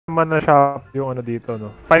naman na shop yung ano dito,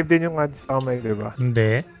 no? 5 din yung ads sa kamay, di ba?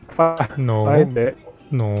 Hindi. No. Hindi.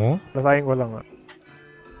 No. Basahin ko lang.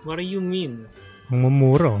 What do you mean? Ang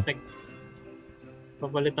mamuro.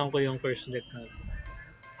 Papalitan ko yung first deck na.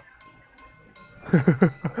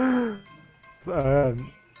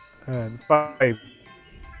 Ayan. 5.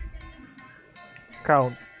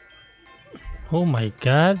 Count. Oh my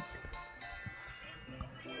God.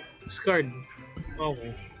 Discard.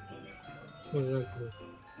 Okay.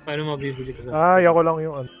 Paano mabibili ko sa... Ako lang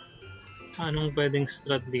yung ano. Anong pwedeng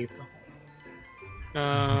strat dito?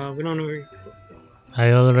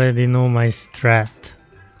 I already know my strat.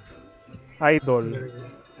 Idol.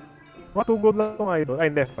 Matugod lang itong idol. Ay,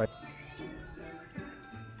 hindi.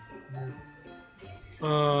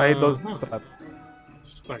 5. Idol strat.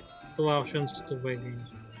 Start. 2 actions to buy games.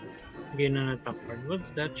 Gain an attack card.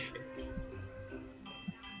 What's that shit?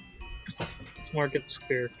 It's market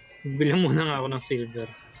square. Bilang muna nga ako ng silver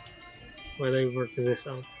while I work this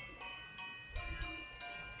out.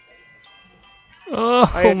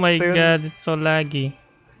 Oh my God, it's so laggy.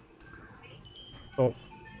 Oh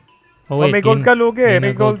wait, may gold ka, Lugi.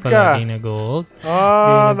 May gold ka. Gain na gold.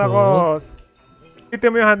 Nako.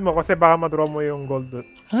 Ito mo yung hand mo kasi baka madraw mo yung gold doon.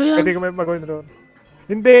 Pwede ko may mag-gold doon.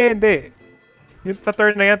 Hindi. Yung sa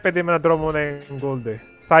turn na yan, pwede mo na-draw mo na yung gold eh.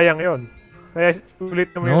 Sayang yon. Kaya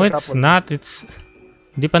ulit mo yung it's not. It's...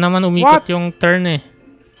 Hindi pa naman umikot yung turn eh.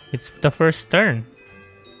 It's the first turn.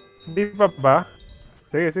 Hindi pa ba?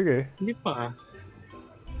 Sige. Hindi pa.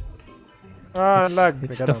 Lag.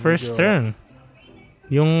 It's the first turn.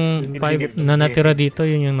 Yung 5 na natira dito,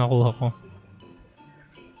 yun yung nakuha ko.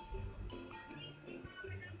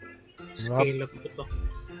 Scale up ko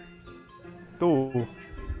to. 2.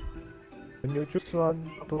 When you choose 1,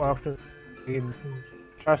 2 actions in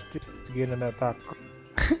fast gain an attack.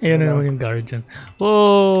 Ayan na naman yung Guardian.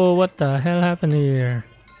 Whoa! What the hell happened here?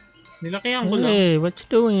 Nilakihan ko lang. Hey, what you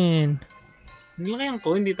doing? Nilakihan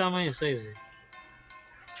ko, hindi tama yung size eh.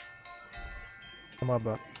 Tama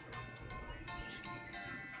ba?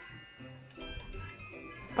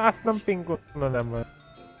 Taas ng ping ko na naman.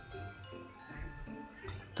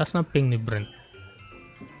 Taas ng ping ni Brent.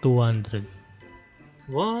 200.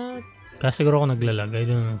 What? Kasi siguro ako naglalag. I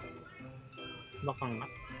don't know. Baka nga.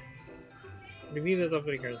 Reveal the top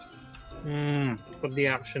 3 cards. Put the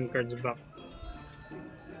action cards back.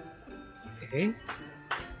 Okay.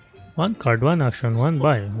 1 card, 1 action, 1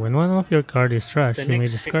 buy. When one of your card is trash, you may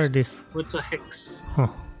discard this. What's a hex? Huh.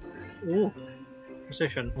 Ooh.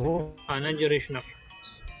 Possession. Non-duration actions.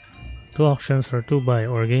 2 actions or 2 buy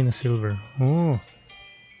or gain a silver. Oh.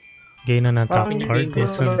 Gain an attack card.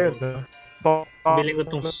 Bili ko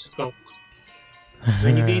tong stock.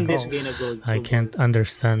 When you gain this, gain a gold. I can't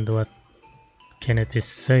understand what Kenneth is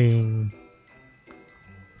saying.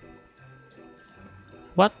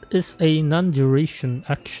 What is a non-duration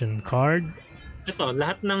action card? Ito,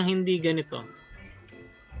 lahat ng hindi ganito.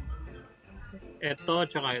 Ito,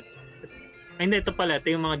 tsaka ito. Ay, hindi, ito pala. Ito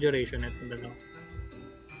yung mga duration. Ito, dalawa.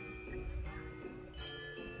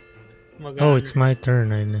 Oh, it's my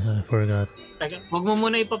turn. I forgot. Taga, wag mo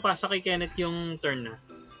muna ipapasa kay Kenneth yung turn na.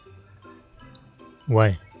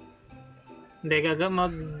 Why? Hindi,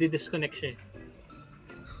 mag-disconnect siya.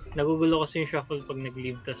 Nagugulo kasi yung shuffle pag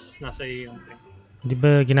nag-leave tas nasa iyo yung turn. Di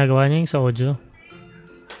ba ginagawa niya yung sa audio?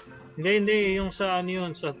 Hindi. Yung sa ano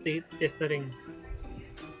yun, sa tethering.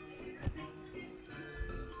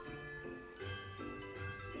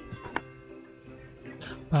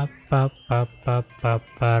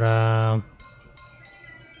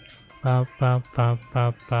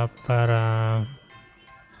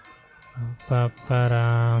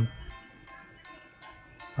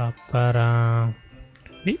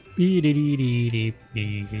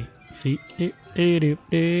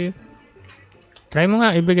 Try mo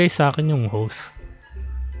nga ibigay sa akin yung host.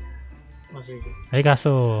 Sige. Ay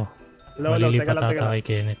kaso malilipat teka ata kay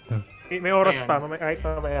Kenneth. May oras pa, kahit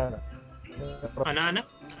mamaya na. Ano?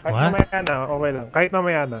 Kahit mamaya na, okay lang. Kahit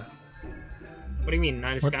mamaya na. What do you mean?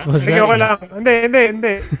 Nalis ka? Sige, okay lang.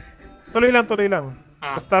 Hindi. Tuloy lang.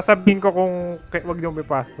 Basta sabihin ko kung wag niyong may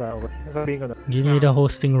pasta. Sabihin ko na. Give me the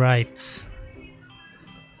hosting rights.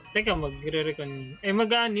 Teka, magre-recon.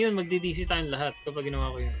 Mag-ano yun, magdi-DC tayong lahat kapag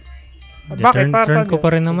ginawa ko yun. Bakit? Turn ko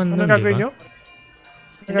pa rin naman ano nun, gagawin diba? nyo?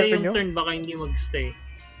 Hindi, yung turn baka hindi mag-stay.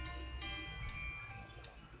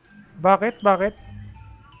 Bakit?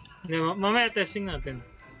 Hindi, mamaya testing natin.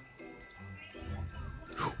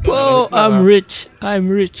 Whoa! I'm rich!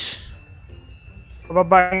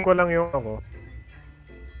 Bababahin ko lang yung ako.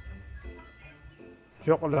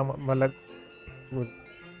 Joke lang, malag.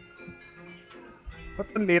 Ba't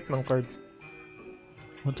ang liit ng cards?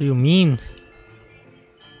 What do you mean?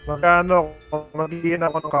 Mag-iin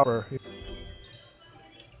ako ng copper.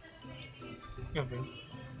 Okay.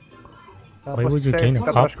 Why would you gain a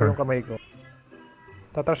Tatash ko copper? yung kamay ko.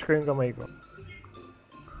 Tatash ko yung kamay ko.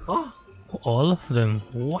 Oh! All of them.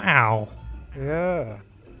 Wow. Yeah.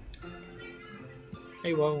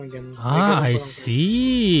 Ay, wow, may ganun. I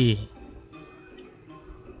see.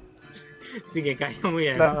 Sige, kaya mo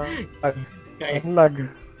yan. Lag. Kaya. Ang lag.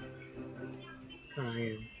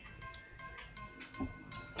 Ayun.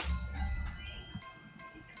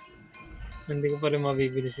 Hindi ko pa rin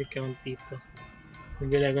mabibili si Count dito.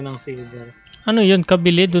 Bibili ako ng silver. Ano yun?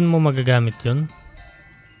 Kabili? Dun mo magagamit yun?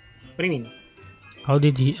 What do you mean? How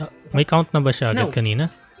did he... may count na ba siya agad No. kanina?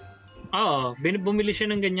 Oo, bumili siya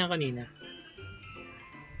ng ganyan kanina.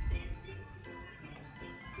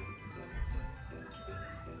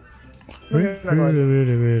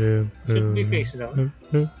 Should be face down.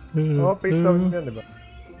 Oh, face down yan, diba?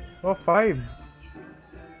 Oh, 5.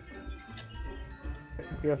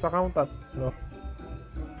 Kaya sa count at, no?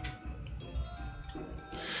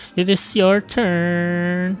 It is your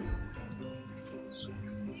turn.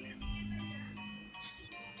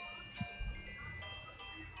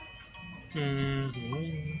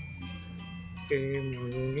 Okay,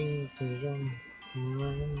 magaling ko lang.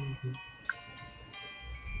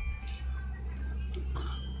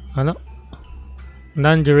 Ano?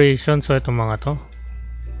 Non-duration, so itong mga to.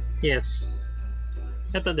 Yes.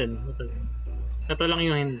 Ito din. Ito lang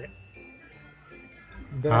yung hindi.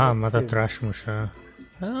 Matatrash mo siya.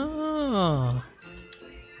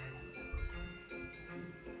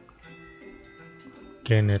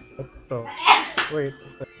 Kenneth, Ito. Wait.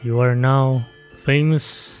 you are now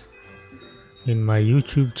famous in my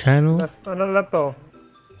YouTube channel. Ano lang to?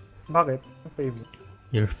 Bakit? Favorite.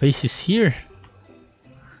 Your face is here.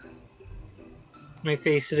 May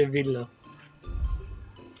face reveal, oh.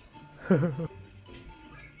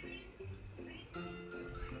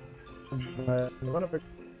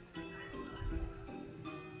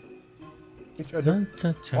 Each other.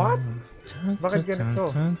 What? Bakit ganito?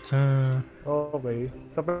 Okay.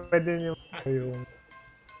 So, pwede yung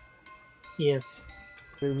Yes.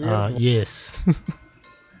 reveal. Yes.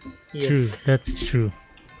 Yes. True, that's true.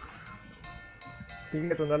 Sige,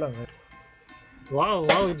 ito na lang. Wow,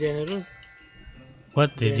 general.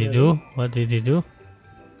 What did you do? What did you do?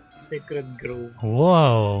 Sacred Grove.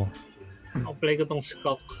 Wow. Apply ko tong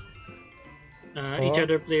Skulk. Each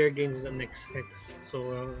other player gains the next hex. So,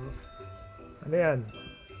 Ano yan?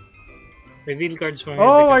 reveal cards from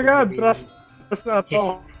Oh my deck god! at the Trash! reveal. Trash na ito!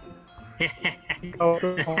 Ikaw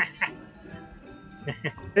ito.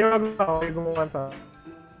 Yung ako yung gumawa sa...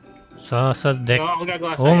 Sa deck. So, ako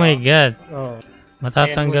gagawa Oh sa'yo. my god. Oh.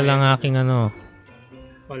 Matatanggal ang aking ano.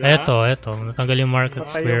 Wala. Eto. Natanggal yung market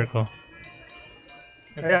Patay square yung- ko.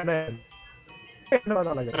 Ayan na yan. Ano ba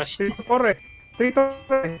talaga? Trash. 3 to 4 eh. 3 to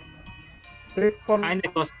 4 eh. 3 to 4. Hindi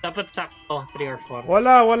ko. Dapat sakto. 3 or 4.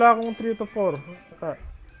 Wala akong 3 to 4.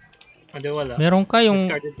 Hindi, wala. Meron ka yung...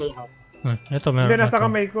 Discarded ko lahat. Ito, Hindi, meron nasa ka.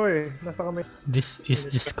 kamay ko eh. Nasa kamay. This is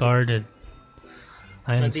discarded.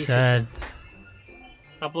 I'm This is- sad.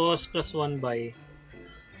 Tapos, plus 1 buy.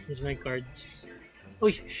 Here's my cards.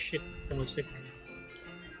 Uy, shit. Tamusik.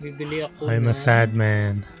 Bibili ako I'm a sad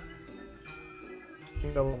man.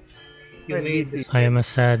 Tingnan mo. You Ay, made busy. this. I am a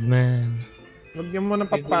sad man. Huwag niyo muna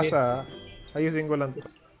papasa. Ayusin ko lang to.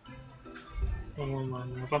 Oo, man.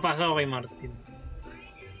 Papasa ako kay Martin.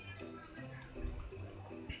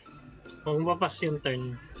 Huwag mo papas yung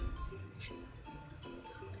turn.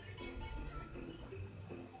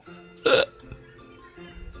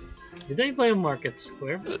 Did I buy a market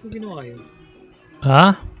square? Ba't ko ginawa yun?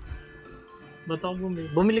 Ah? Ba't ako bumili?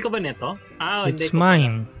 Bumili ka ba neto? Hindi It's ko pala.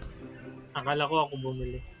 mine. Akala ko ako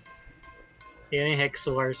bumili. Yan yung Hex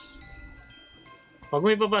Wars. Huwag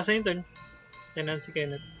mo ipapasa yung turn. Kailan si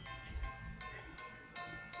Kenneth.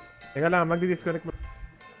 Teka lang, magdi-disconnect mo.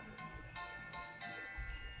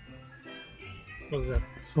 What's that?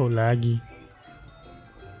 So laggy.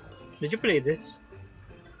 Did you play this?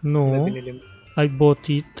 No, Binili mo. I bought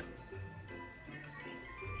it.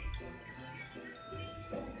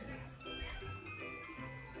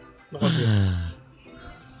 Look at this.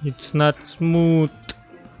 It's not smooth.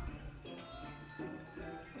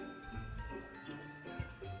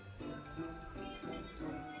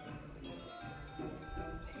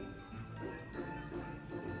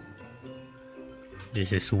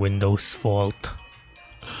 This is Windows' fault.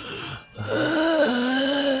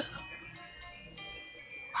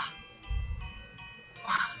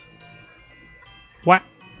 What?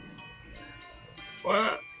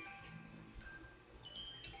 What?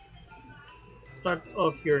 Start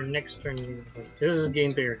off your next turn. This is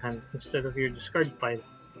gain to your hand instead of your discard pile.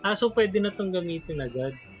 So pwede na itong gamitin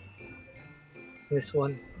agad. This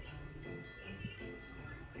one.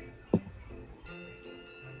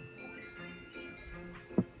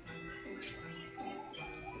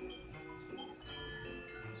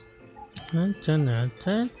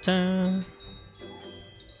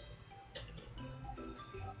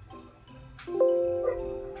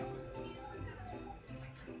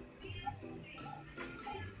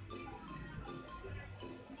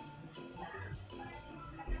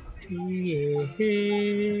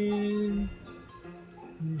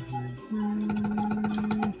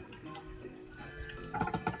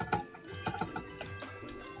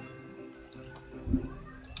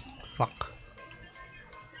 Fuck.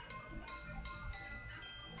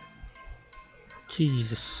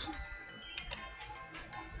 Jesus.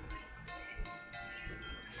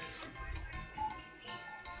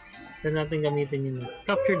 Pwede natin gamitin yun.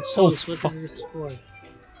 Captured souls, what fuck. is this for?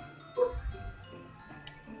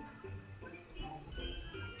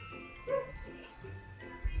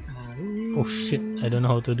 Oh shit, I don't know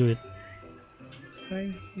how to do it.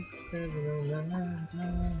 5, 6, 7, 8,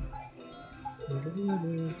 9.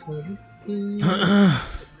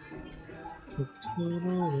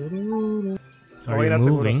 Are Okay you na siguro.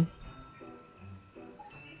 moving?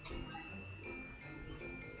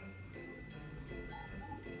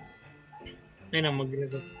 Ay na,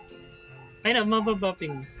 mag-reload. Ay na,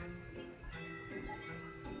 mababapping.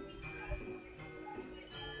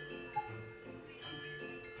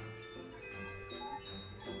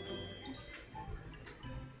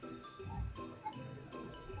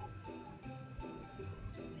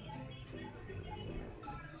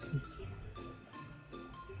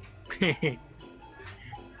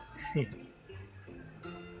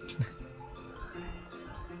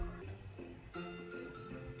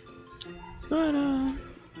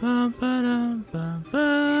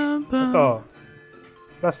 Ito.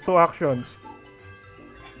 Plus 2 actions.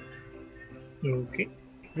 Okay.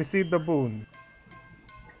 Receive the boon.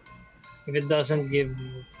 If it doesn't give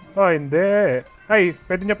Oh, hindi. Ay,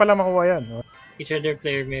 pwede nyo pala makuha yan. Oh. each other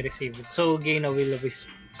player may receive it. So, gain a will of wisp.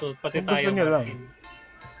 So, pati Kung gusto tayo nyo lang. ngayon.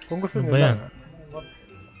 Kung gusto Ano nyo ba lang. yan?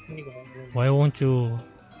 Hindi ko Why won't you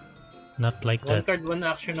not like One that? card, one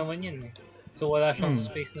action naman yan eh. So, wala siyang Hmm.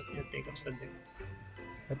 space na tinatake up sa deck.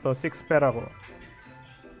 Ito, 6 pera ko.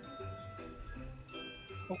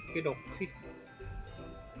 Okay.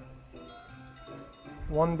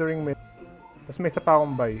 Wandering Mist. Tapos may isa pa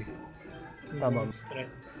akong buy. Tama.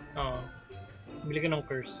 Strength. Oo. Bili ka ng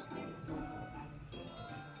curse.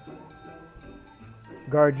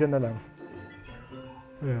 Guardian na lang.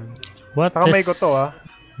 Ayan. What Takamay is, ko to ah.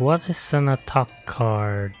 what is an attack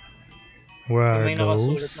card? Where are May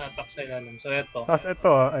nakasulat those? na attack sa ilalim. So, eto. Tapos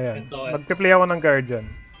ito ah, ayan. Ito. Magpe-play ako ng Guardian.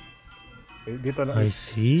 Okay, dito lang. I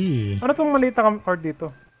see. Ano tong maliit na card dito?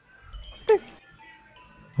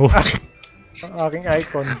 Oh, Ang aking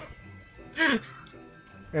icon.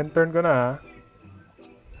 End turn ko na ah.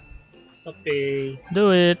 Okay.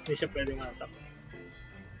 do it. Hindi siya pwedeng attack.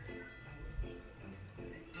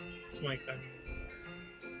 It's my card.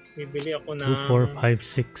 Bibili ako ng... 2, 4, 5,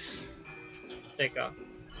 6. Teka.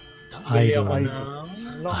 The Bili idol. ako ng...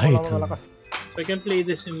 Wala Item. akong malakas. So, I can play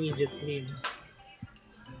this immediately. No?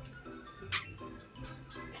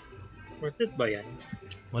 Worth it ba yan?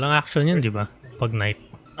 Walang action yun, di ba? Pag night.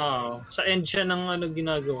 Sa end siya ng ano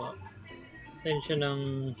ginagawa. Sa end siya ng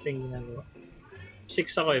thing ginagawa.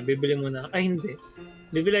 6 ako eh, bibili mo na. Ay, hindi.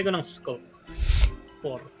 Bibili ko ng scout.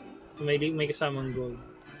 4. May kasamang gold.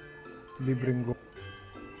 Libreng go.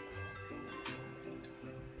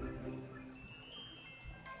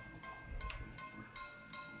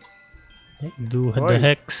 Do the Hoy.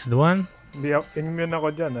 hex. The one? Hindi ako, immune ako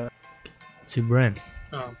dyan ah. Si Brent.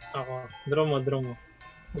 Ako. Draw mo.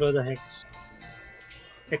 Draw the hex.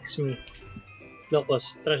 Hex me.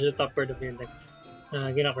 Locus. Trash the top card of your deck.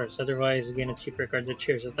 Gain a curse. Otherwise, gain a cheaper card that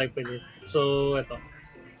shares a type with it. So, ito.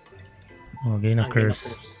 Oh, gain a Gain a curse.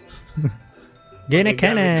 Gain a Okay,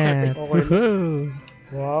 cannon. Okay. Woohoo!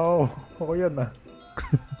 Wow. Ako yan ah.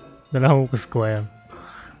 Dalawang ko yan.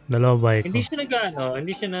 Dalawa ba ko? Hindi siya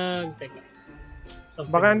hindi siya Teka.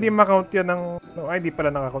 Something. Baka hindi makount yan ng... No, ay, hindi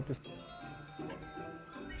pala nakakount yun.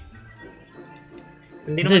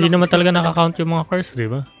 Hindi naman talaga nakakount yung mga curse, di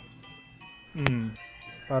ba?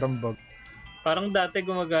 Parang bug. Parang dati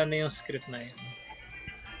gumagana yung script na yun.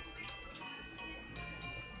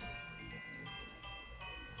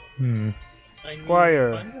 I mean,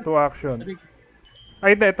 Choir. paano? 2 actions.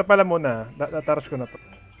 Ay, hindi. Ito pala muna. Natarash ko na to.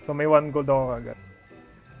 So, may 1 gold ako kagad.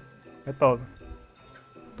 Ito.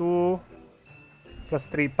 2 plus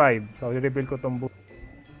 3, 5. So, i-reveal ko tong book.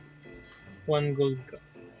 1 gold ka.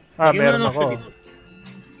 Ah, Bigyan mo meron na ako. siya dito.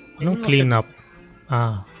 Anong clean up?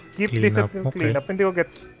 Keep Clean this up, until okay. clean up. Hindi ko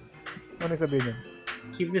gets. Ano yung sabihin yun?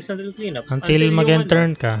 Keep this until clean up. Until you mag-end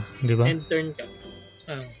turn ka, di ba? End turn ka.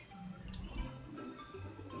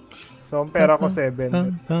 So, ang pera ko 7.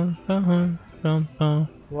 Pam, pam, pam, pam, pam.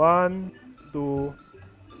 1, 2.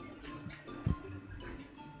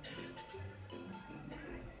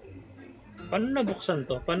 Paano nabuksan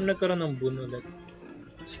to? Paano nagkaroon ng boon ulit?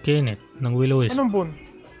 Si Kenneth, ng Will-O-Wisp. Anong boon?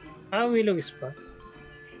 Willows pa?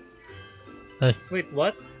 Ay. Wait,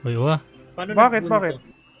 what? Uy, wa. Paano Bakit? nag-boon Bakit? to?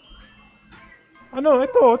 Ano?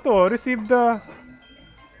 Ito. Receive the...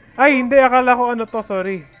 Ay, hindi. Akala ko ano to.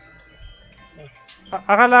 Sorry.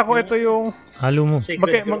 Akala ko ito yung... Halo mo.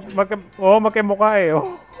 Sacred Grove. magkimukha eh.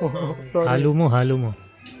 Oh. Sorry. Halo mo. Halo.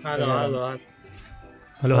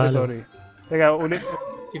 Sorry. Teka, ulit.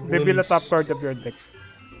 Si Reveal the Boons. top card of your deck.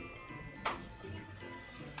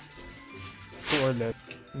 2 or less.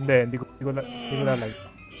 Hindi ko lalagay.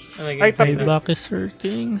 Ay, My back is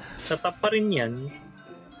hurting. Sa top pa rin yan.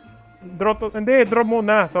 Draw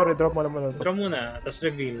muna. Sorry, draw muna. Draw muna, tapos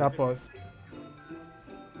reveal. Tapos.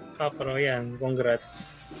 Kapro, yan.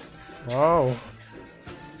 Congrats. Wow.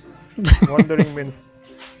 Wandering means.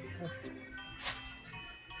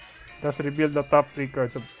 Tapos reveal the top 3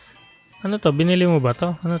 cards of... Ano to? Binili mo ba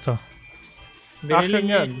to? Ano to? Action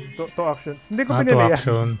niya yan. 2 actions. Hindi ko 2 pinili yan.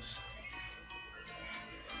 actions.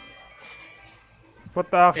 Put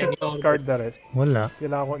the action, Yeah, discard the rest. Wala.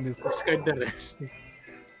 Kailangan ko hindi. Discard the rest.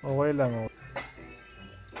 Okay lang. Oh.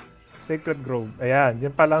 Sacred Grove. Ayan.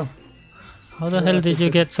 Yan pa lang. How the hell did you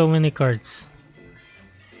get so many cards?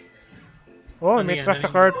 Oh, Ano may yan? trash a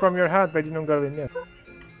card from your hand. Pwede nung gawin yan.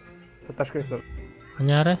 Sa touch crystal.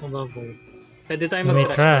 Kanyari? Mababoy. Pwede tayo May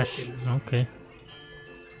mag-trash. trash. Okay.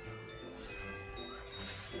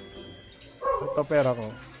 Ito pera ko.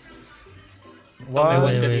 may one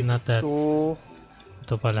 1, Wait, not that. 2,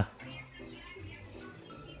 Ito pala.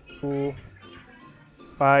 2,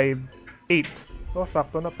 5, 8. Oh,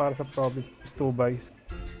 sakto na para sa province. 2 buys.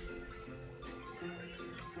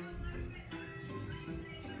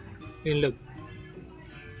 Yung log.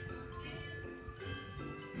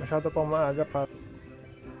 Masyado pang maaga pa.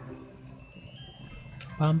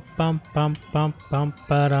 Pam pam pam pam pam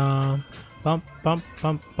param. Pam pam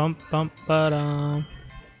pam pam pam param.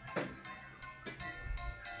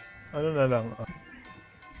 Ano na lang.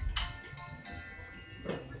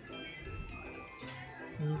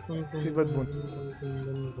 Sigurd mo.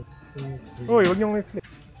 Uy, huwag niyong i-flip.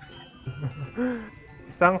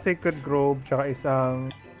 Isang Sacred Grove, tsaka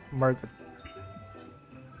isang Market.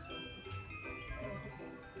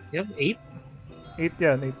 Yep, 8? 8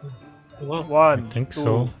 yan. 8. Wow. 1, I think 2,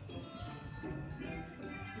 so.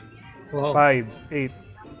 Wow. 5, 8.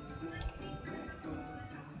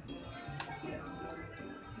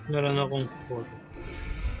 Meron akong 4.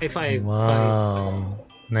 Ay, 5. Wow.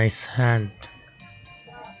 Nice hand.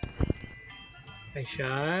 I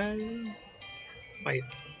shall...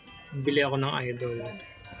 5. Bili ako ng idol.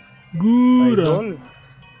 Idol.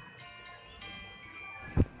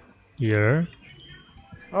 Here.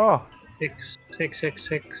 Oh, 6. 6,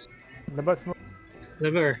 6, 6. labas mo.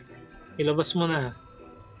 Lever. Ilabas mo na.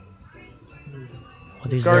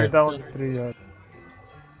 What is Discard that? down 3 yan.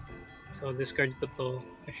 So, discard ko to.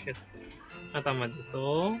 Ah, shit. Tama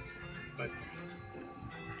dito.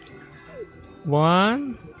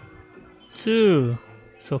 1, 2.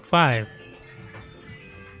 So 5.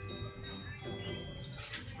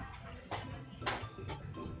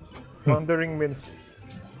 Wandering means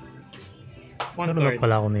One Ano na card.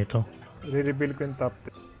 pala ako nito? re-reveal ko yung top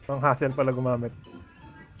 10. Ang hassle pala gumamit.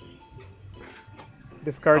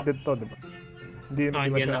 Discarded to, diba? Hindi Hindi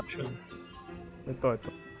naman an siya. option. Ito.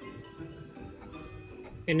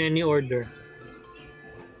 In any order.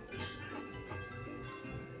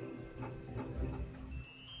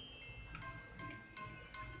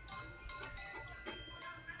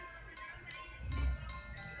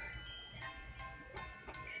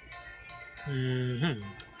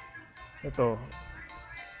 Ito.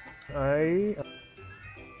 Ay,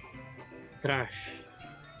 Trash.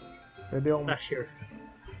 pwede akong... Trasher.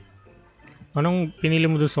 Anong pinili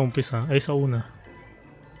mo doon sa umpisa? Ay, sa una.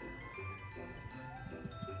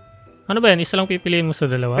 Ano ba yan? Isa lang pipiliin mo sa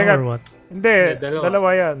dalawa Teka. or what? Hindi, Dalawa. dalawa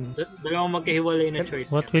yan. Dalawang magkahiwalay na choice.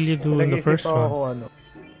 What will you do in the Nag-isip first ako one? kung ano.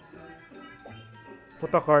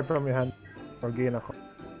 Put a card from your hand. Or gain ako.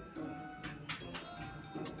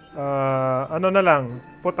 Ano na lang.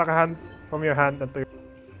 Put a hand from your hand into your...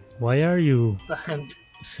 Why are you yan.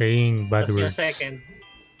 saying bad Tapos yung words? second.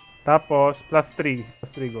 Tapos, plus 3.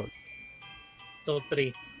 Plus 3 gold. So,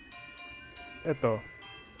 3. Ito.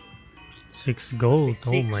 6 gold.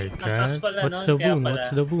 Oh Six. my Ang taas god. pala What's nun, the kaya boon? pala.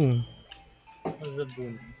 What's the boon? What's the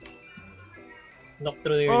boon? Look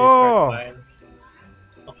through your Oh! discard pile.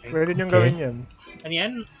 Okay. Pwede niyong Okay. gawin yan. Ano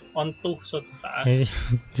yan? On 2, so sa taas. Eh,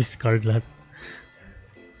 discard lahat.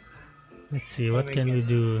 Let's see, what Oh my can we God.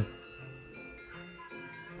 do?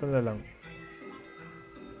 Ito na lang.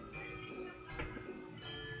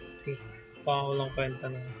 Okay. Baka ko lang kwenta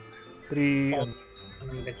na 3,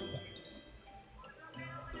 anong deck ko.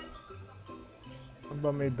 ano ba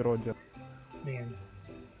may draw dyan? Ayan.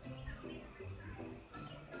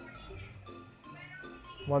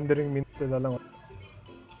 Wandering Minstrel na lang.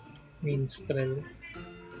 Minstrel.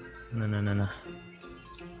 Na.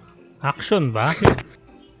 Action ba?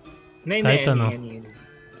 Hindi, Kahit ano.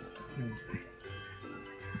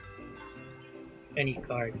 Any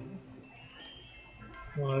card.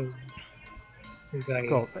 Wag. Guy.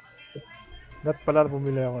 Ito. That pala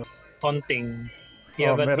bumili ako. Haunting.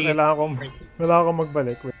 Yeah, but meron kailangan akong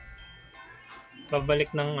magbalik. Wait.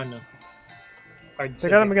 Babalik ng ano. Card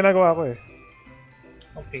Teka lang, may ginagawa ko eh.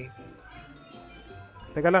 Okay.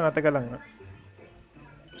 Teka lang.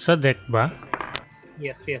 Sa deck ba?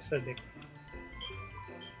 Yes, sa deck.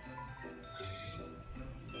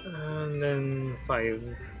 And then 5.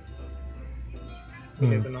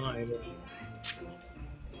 Ito na nga idol.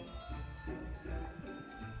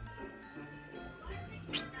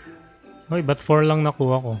 Hoy, ba't 4 lang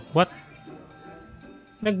nakuha ko? What?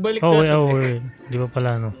 Nagbalik Oh, ka sa deck. wait. Di ba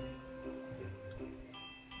pala, no?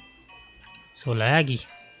 So laggy.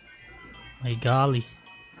 My golly.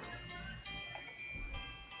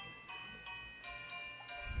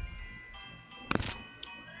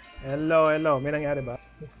 Hello. May nangyari ba?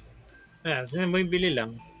 Sino mo yung bili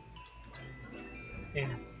lang?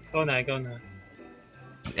 Ayan. Ikaw na.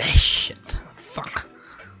 Eh, shit. Fuck.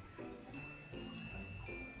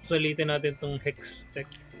 Sulitin natin tong Hex deck.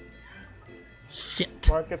 Shit.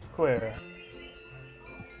 Market Square.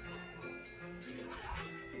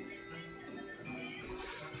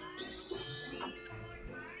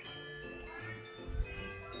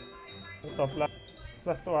 Ito,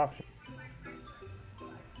 plus 2 action.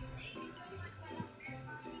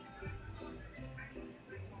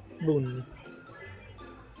 Boon.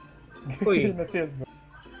 Uy. Na-sealed ba?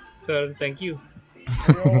 So, thank you.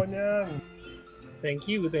 Ayoko niyan. Thank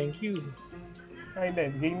you. Ay, hindi.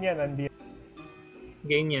 Game yan. Hindi.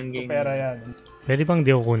 Gain yan. Pera yan. Pwede bang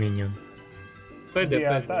di ako kunin yun? Pwede. Hindi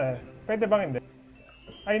ata eh. Pwede bang hindi?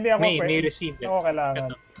 Ay, hindi ako. May receive. Ako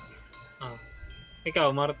kailangan. Ito.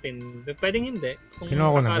 Ikaw, Martin. Pwedeng hindi.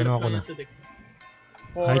 Kinuha ko na. Sa deck.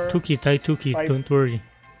 I took it. five. Don't worry.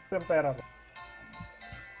 Yung pera ko.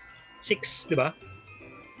 6, di ba?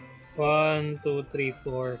 1, 2, 3,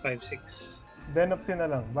 4, 5, 6. Den of Sin na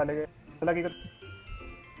lang. Balik. Lagi ko.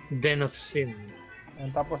 Den of Sin.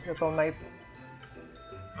 Tapos itong Knight.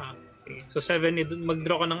 Sige. So 7,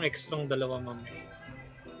 mag-draw ka ng extra dalawa, ma'am.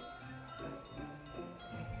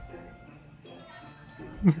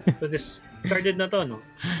 So discarded na to, no?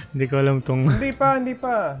 Hindi ko alam tong... Hindi pa.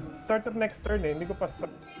 Start of next turn eh. Hindi ko pa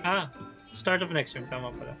start. Start of next turn. Tama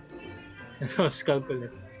pala. Ito,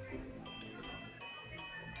 calculate.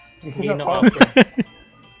 Gain na copper.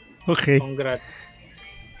 Okay. Congrats.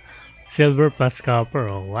 Silver plus copper.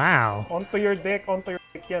 Oh, wow. Onto your deck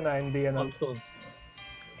yan ah. Hindi yan. Altos.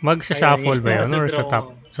 Magsa-shuffle Ayun, ba yun? Or sa draw top?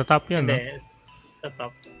 ko. Sa top yun, no? Hindi. Sa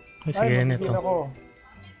top. Ay, sige, Ay, nito. ako.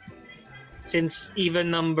 Since even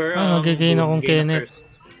number, magigain boom, akong gain a Kenneth.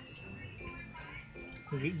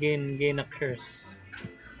 curse. Gain a curse.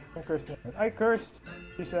 Ang curse na yan. Ay, curse.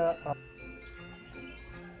 Hindi siya.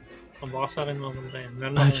 Baka sa akin mamunta yan.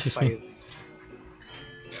 Meron Ay, akong excuse me. 5.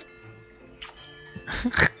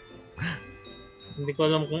 Hindi ko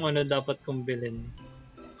alam kung ano dapat kong bilhin.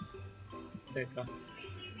 Teka.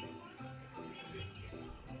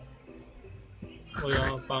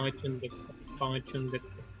 Wala, pangit yung deck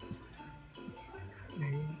ko.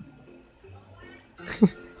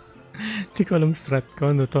 Hindi ko alam strat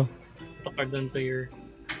ko. Ano to? Ito card doon to your...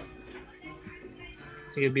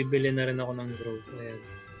 Sige, bibili na rin ako ng growth. Ayan.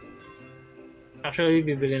 Actually,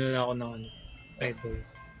 bibili na lang ako ng idol.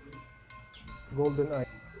 Golden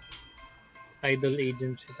Eye. Idol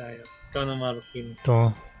agency tayo. Ikaw na, Martin.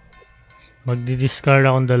 Ito. Magdi-discard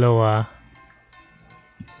akong dalawa.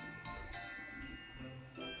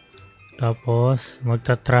 Tapos,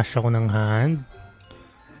 magta-trash ako ng hand.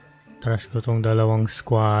 Trash ko tong dalawang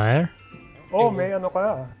squire. Oh, may ano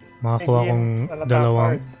ka. Makakuha Again, kong attack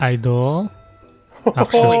dalawang card. idol. Oh,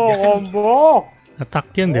 Action. combo! Attack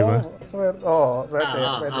yan, di ba? Pwede.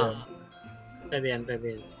 Pwede yan.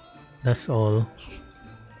 That's all.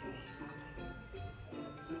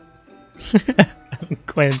 Ang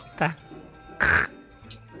kwenta.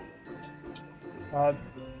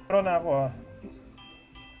 Draw na ako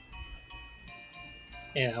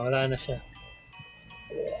Yeah, wala na siya.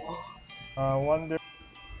 Wonder.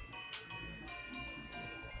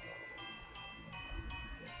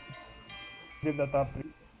 Give the top 3.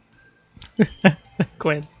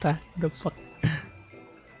 Kwenta. The fuck?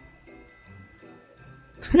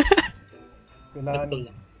 Kailangan. Ito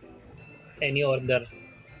lang. Any order.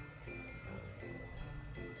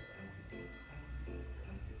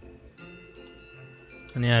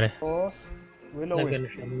 Ano nangyari? Willow.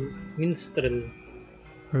 Nagano siya. Minstrel.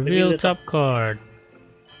 Reveal top card.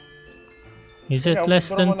 Is it less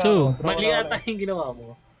than 2? Mali ata yung ginawa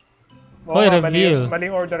mo. Hoy, reveal.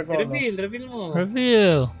 Maling order ko. Reveal mo.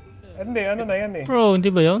 Reveal. Hindi, ano na yan eh. Bro, hindi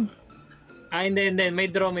ba yun? Hindi. May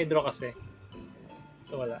draw kasi.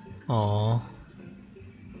 So, wala. Oh.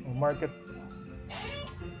 Market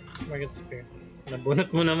spare. Nabunot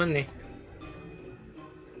mo naman eh.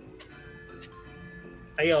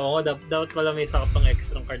 Ayoko, dapat pala may sakap pang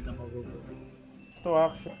extra card na magugulo. to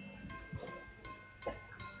action.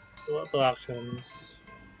 Two actions.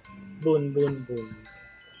 Boon.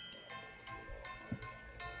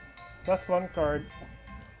 Plus 1 card.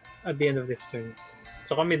 At the end of this turn.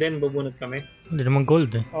 So kami din, bubunot kami. Hindi naman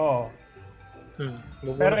gold eh. Oo.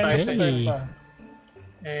 Bubunot Pero tayo end of sa turn pa.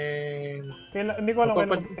 Hindi ko alam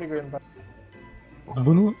kailan mag-trigger yun pa.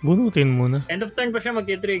 Bunutin muna. End of turn pa siya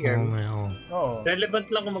mag-trigger. Oo. Relevant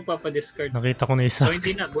lang kung magpapadiscard. Nakita ko na isa. So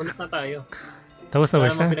hindi na, bunot na tayo. Tapos na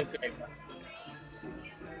ba siya?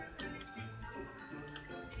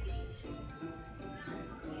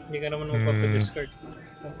 Hindi ka naman magpapadiscard.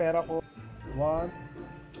 Ang pera ko, 1,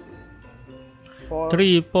 4,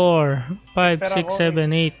 3, 4, 5, 6,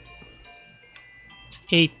 7, 8.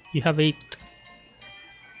 8. You have 8.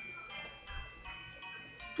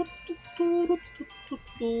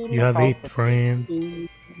 You have 8, friend.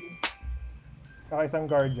 Saka isang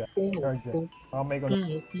guardian. May ko na.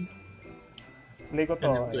 Play ko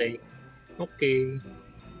to. Play. Okay.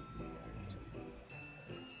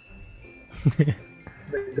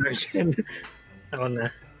 Guardian. Ako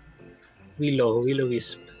na.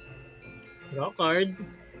 Will-O-Wisp. Draw card.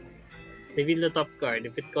 Reveal the top card.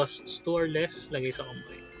 If it costs 2 or less, lagay sa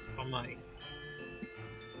kamay.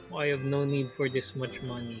 I have no need for this much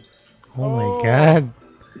money. Oh my god.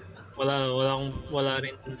 Wala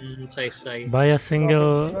rin size. Buy a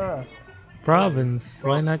single province.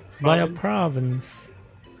 Why not buy a province?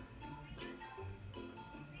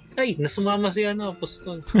 Ay, nasumama si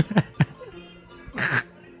Apostol.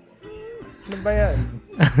 Ano ba yan?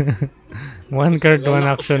 1 card, 1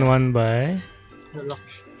 action, 1 buy. Nalock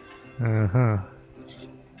siya.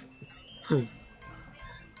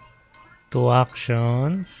 2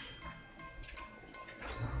 actions.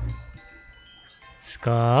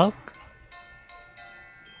 Skulk.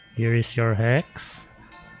 Here is your hex.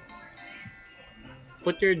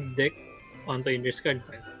 Put your deck onto your discard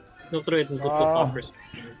pile. No, throw it into 2 coffers.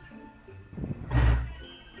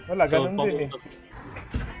 Wala, ganun din eh.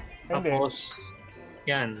 Tapos,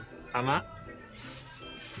 yan. Tama?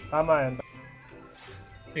 Tama yan.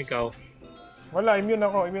 Ikaw. Wala, immune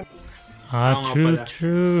ako.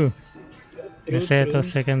 True. Reset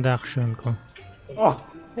second action ko.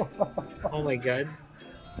 Oh my god.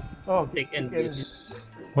 Take envious.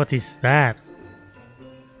 What is that?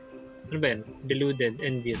 Ano ba yan? Deluded,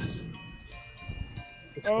 envious.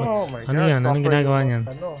 My god. Ano yan? Anong ginagawa niyan?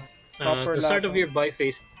 To start of your buy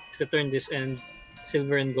phase, return this and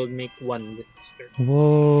silver and gold make 1.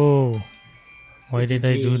 Whoa. Why did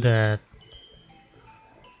I do that?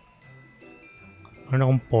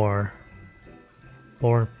 Ano akong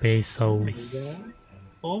 4 pesos.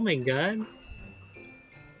 Oh my god.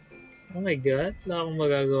 Wala akong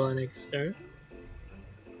magagawa next turn.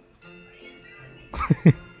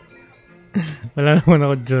 Wala naman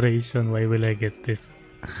ako duration. Why will I get this?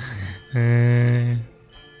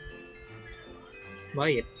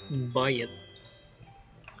 Buy it.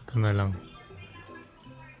 Ito na lang.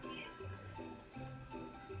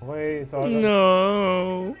 Okay, so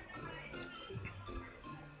no.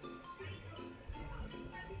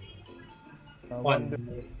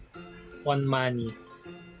 One money.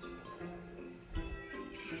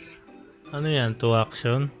 Ano yan? 2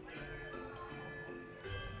 action?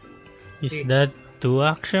 Is that 2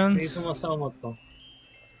 actions? May sumasama to.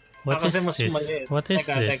 What is mas this? maliit. What is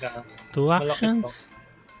this? Teka. 2 actions?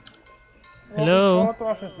 Hello? 2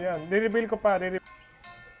 actions yan. Di-reveal ko pa.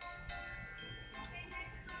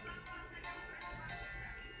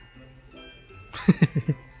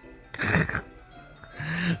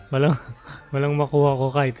 Walang makuha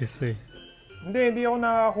ko kahit isa eh. Hindi ako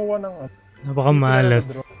nakakakuha ng Napakamalas.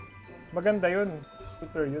 Maganda yun.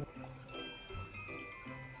 Shooter yun.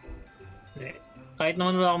 Kahit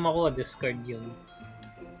naman wala akong makuha, discard yun.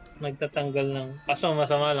 Magtatanggal ng... Kaso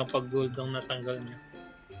masama lang pag gold ang natanggal niya.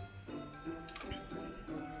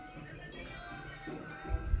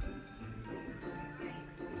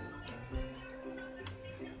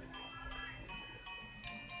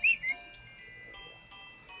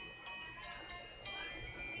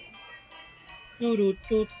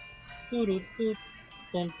 Turutut, turutut,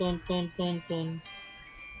 ton ton ton ton ton.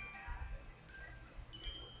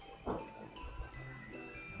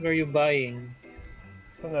 What are you buying?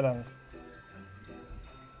 Ito na lang.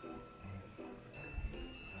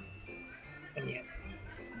 Ano yan?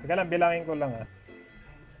 Teka lang, bilangin ko lang ah.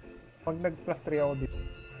 Pag nag-plus 3 ako dito.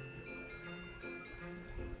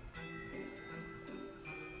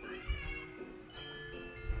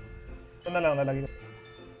 Ito na lang, lalagay ko.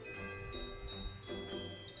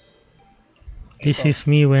 This is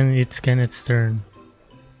me when it's Kenneth's turn.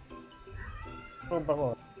 Prove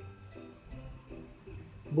ako.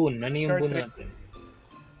 Boon. Ano yung Discard boon natin?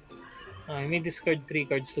 May discard 3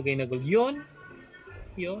 cards to gain a gold. Yun!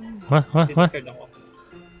 Yun. What? Discard ako.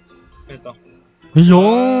 Ito.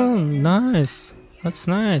 Yun! Nice! That's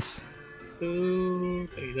nice. 2,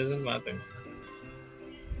 3. Doesn't matter.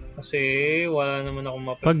 Kasi wala naman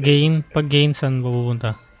akong Pag gain, saan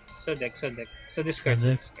pupunta? Sa deck. Sa discard.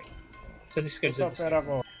 Sa discard. Ito, pera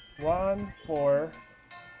ko. 1, 4.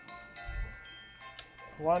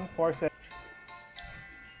 1, 4, 7.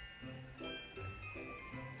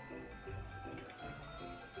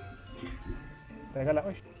 Teka lang.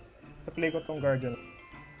 Uy, play ko tong Guardian.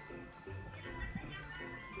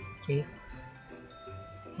 Okay.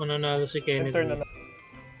 Mananalo si Kenneth. Enter na lang.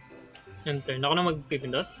 Enter. Ako na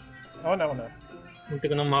magpipindot? Ako na. Hindi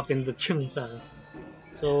ko nang mapindot yun sa akin.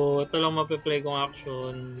 So, ito lang mapiplay kong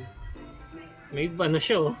action. May ano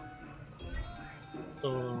siya oh.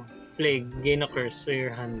 So, play. Gain a curse to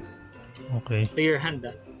your hand. Okay. To your hand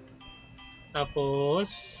ah.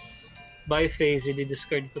 Tapos, by phase,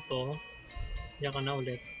 i-discard ko to. Diyan ka na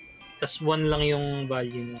ulit. Tapos 1 lang yung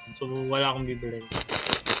value niya. So, wala akong bibili.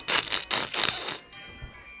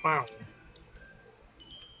 Wow.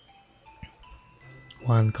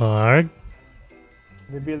 1 card.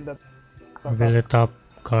 Reveal that. Reveal the top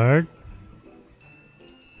card.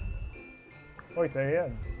 Uy, sa'yo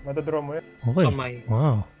yan. Matadraw mo yan. Okay. Kamay.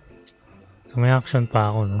 Wow. So, may action pa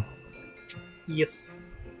ako, no? Yes.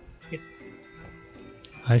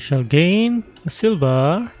 I shall gain a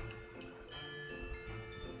silver.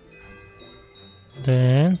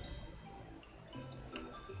 Then,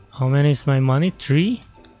 how many is my money? 3?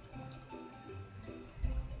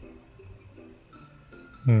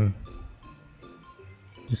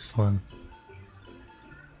 This one.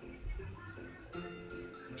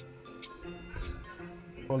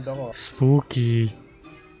 Hold ako. Spooky.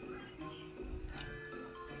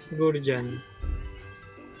 Siguro dyan.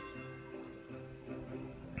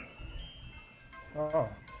 Oo.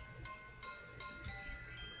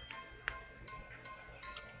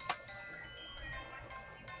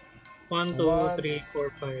 One, two, three,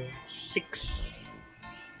 4, 5, 6.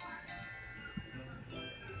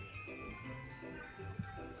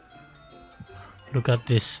 Look at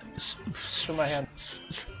this Sumayan.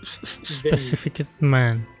 specific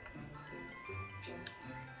man.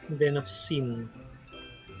 Den of Sin.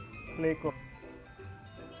 Play ko.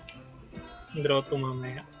 Draw to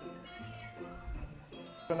mamaya.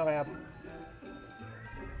 Ito na kaya.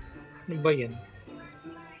 Ano ba yan?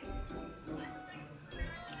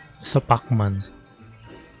 Sa Pac-Man.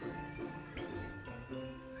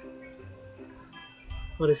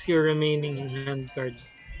 What is your remaining hand card?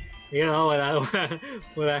 Yeah,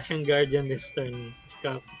 wala siyang guardian this turn.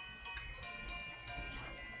 Scalp.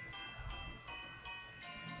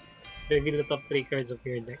 Reveal the top 3 cards of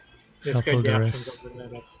your deck. Shuffle Discard the the rest. actions of the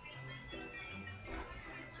rest.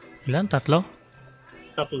 Ilan? Tatlo?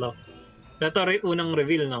 Tatlo. Ito unang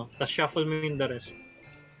reveal, no? Tapos shuffle mo yung the rest.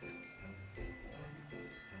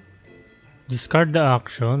 Discard the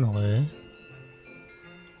action, okay.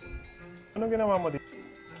 Anong ginawa mo dito?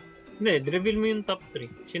 Hindi, reveal mo yung top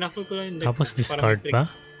 3. Shuffle ko lang yung deck. Tapos para discard may trick. pa?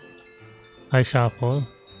 I shuffle.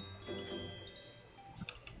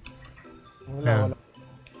 Wala.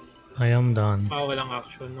 I am done. Walang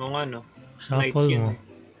action. O nga, no? Shuffle Night yun, mo.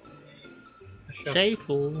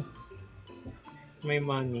 Shuffle. May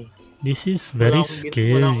money. This is very Wala akong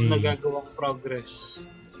scary. nagagawang progress.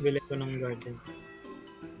 Bili ko ng garden.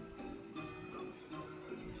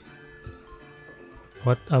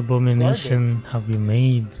 What abomination have you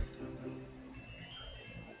made?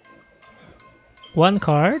 1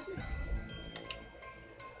 card.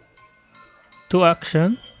 2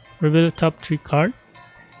 action. Reveal the top 3 card.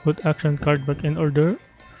 Put action card back in order.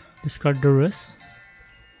 Discard the rest.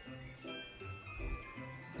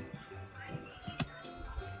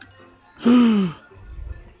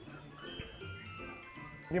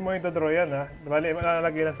 Hindi mo ito-draw yan, ha? Bali,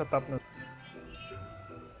 malalagay lang sa top na.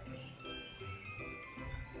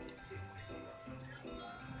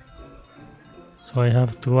 So I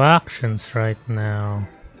have 2 actions right now.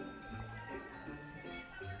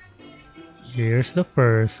 Here's the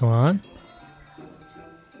first one.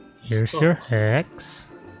 Here's your hex.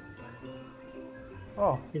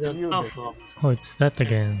 Oh, You don't you have. did. Oh, it's that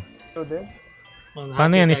again. So din,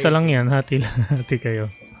 Paano yan? Isa lang yan. Hati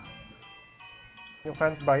kayo. you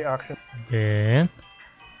can't buy action. Then,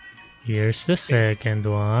 here's the second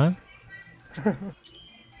one.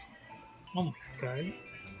 Oh my god.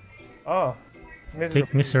 Oh,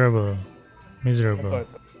 Click miserable. Miserable.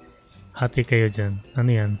 Ito. Hati kayo dyan.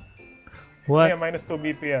 Ano yan? What? What? Minus 2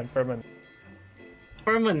 BP yan, permanent.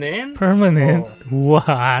 Permanent? Permanent?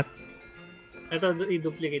 What? Ito,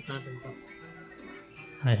 i-duplicate natin to.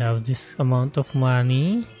 I have this amount of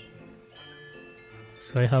money.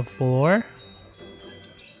 So I have 4.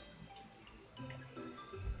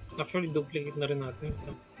 Actually, duplicate na rin natin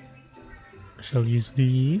ito. I shall use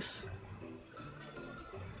these.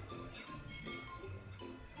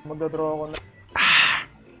 Magdadraw ako na.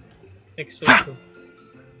 Extra to.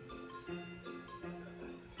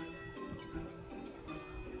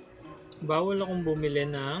 Bawal akong bumili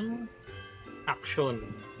ng action.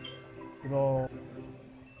 No.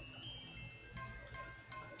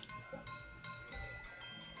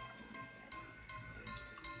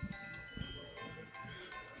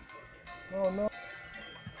 No.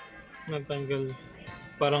 Nagtanggal.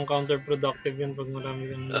 Parang counterproductive yun pag marami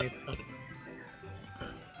kang light up.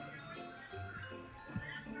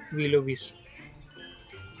 Will-o-wisp.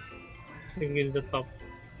 Tingil the top.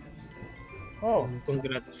 Oh,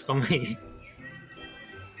 Congrats, kamay.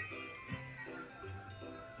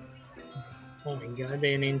 Oh my god,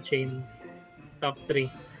 ayun na yung chain. Top 3.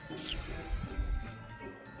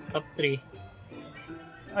 Top 3.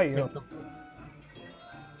 ay, yun.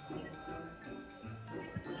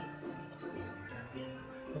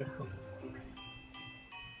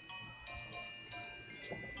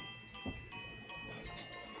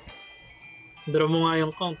 Draw mo nga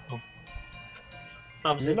yung count mo.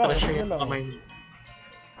 Tapos Yun lang, i-trash mo yun yung lang. kamay mo.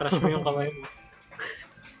 Trash mo yung kamay mo.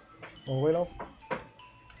 Okay lang.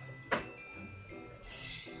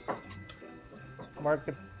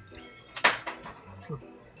 Market.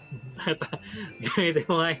 Gamitin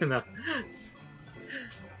mo nga yun ah.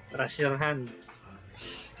 Trash your hand.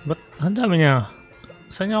 Ba't ang dami niya?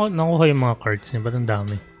 Saan niya nakuha yung mga cards niya? Ba't ang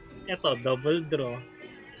dami? Ito, double draw.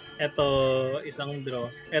 Ito, isang draw.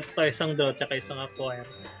 Ito, isang draw, tsaka isang acquire.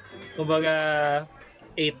 Kumbaga,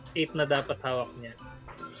 8 na dapat hawak niya.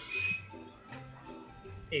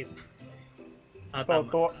 8. Ah, So,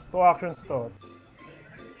 tama. two actions to.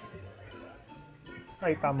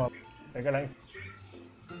 Ay, tama. Teka lang.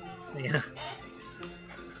 Ayan.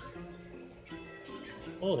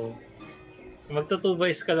 Oo. Magto 2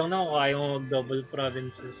 buys ka lang na kung kaya mo mag-double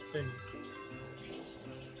provinces dun.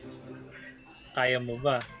 Kaya mo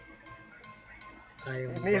ba? Kaya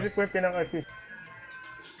mo ba? Iniisip ko yung pinaka-efficient.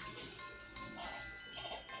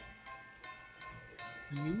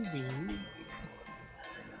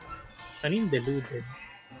 Ano yung deluded?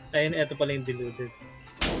 Ayun, eto pala yung deluded.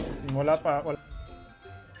 Wala pa.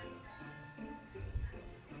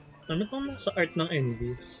 Ano tong nasa art ng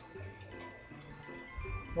envies?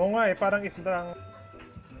 Oo nga eh, parang isang...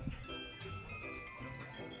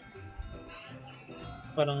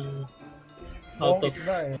 Parang out buong of...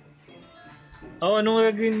 isda eh. Oh, anong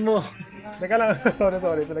gagawin mo? Teka lang,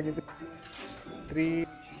 sorry. Ito lagi 3...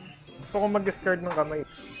 Gusto kong mag-discard ng kamay.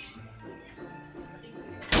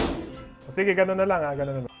 Sige, ganun na lang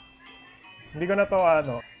ganun na lang. Hindi ko na to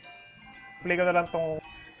play ko na lang tong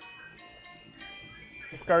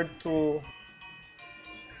discard to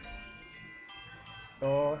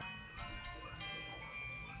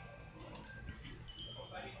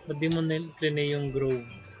Ba't di mo nilplinay yung grove?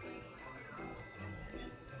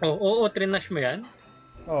 Oo, trinash mo yan?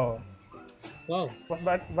 oh. Wow.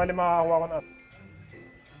 Mas bali makakakuha ko na.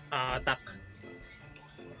 Attack.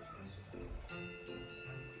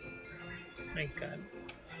 My god.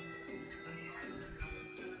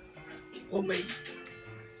 Oh my.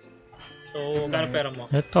 So, magkano pera mo?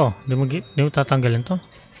 Ito, di mo tatanggalin to?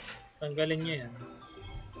 Tanggalin niya yan.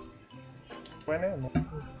 Pwede yun.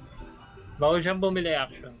 Bawal siyang bumili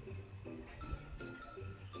action.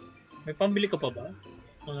 May pambili ka pa ba?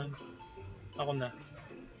 Ako na.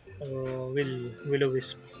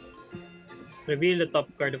 Will-o-wisp. Reveal the top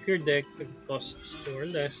card of your deck if it costs 2 or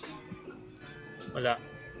less. Wala.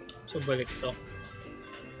 So balik to.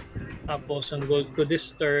 Tapos ang gold ko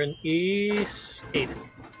this turn is 8.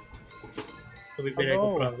 So bibigay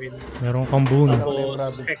ko province. Meron kang boon.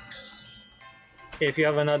 Tapos X. If you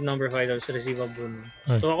have an odd number of items, receive a boon.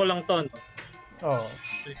 So ako lang to, no? Oo.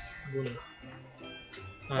 Boon.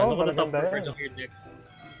 Look at the top cards of your deck.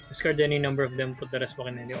 Discard any number of them, put the rest back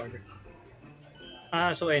in any order.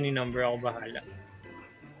 So any number, ako bahala.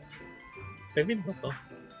 Reveal ba to?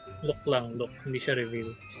 Look lang, look. Hindi siya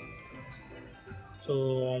reveal.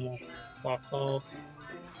 So, walk off.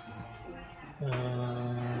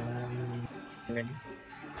 Ganyan.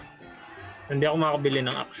 Hindi ako makabili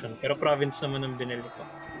ng action. Pero province naman ang binili ko.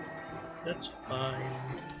 That's fine.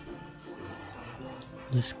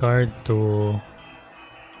 Discard to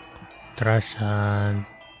trash hand.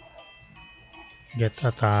 Get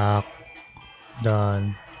attack.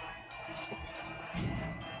 Done.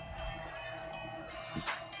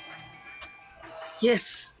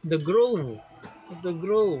 Yes! The Grove! The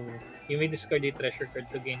Grove! You may discard a treasure card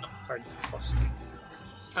to gain a card cost.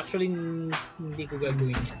 Actually, hindi ko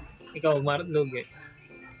gagawin yan. Ikaw, Marlog eh.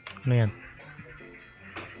 Ano yan?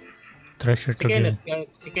 Treasure to gain.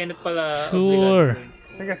 Si Kenneth pala. Sure!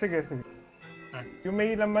 Sige. Yung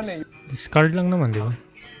may laman eh. Discard lang naman, di ba?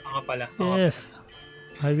 Ako pala. Yes.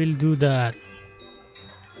 I will do that.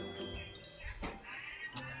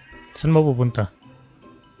 Saan mo pupunta?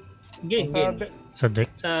 Gain. Sa deck?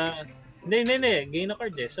 Hindi. Gain a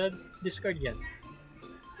card eh. Sa discard yan.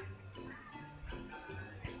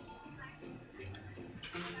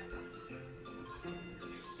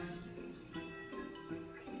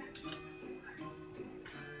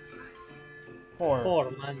 Four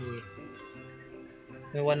money.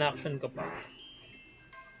 May 1 action ka pa.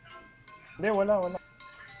 Hindi, wala.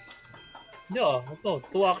 Hindi ito.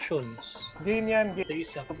 2 actions. Gain yan. Ito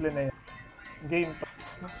isa. Suple na yan. Gain.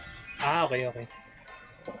 Okay.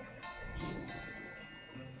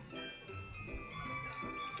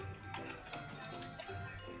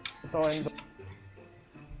 Ito and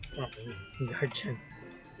Okay. Guardian.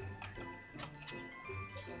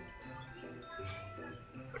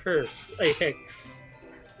 Curse. Ay, Hex.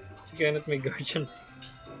 Si Kenneth may Guardian.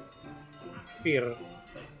 Fear.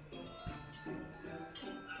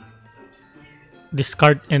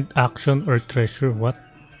 Discard end action or treasure. What?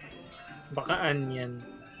 Bakaan yan.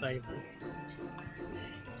 Type.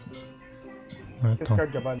 Ito.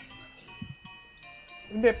 discard ka ba?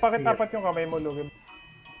 Hindi, bakit apat yung kamay mo, Lugin?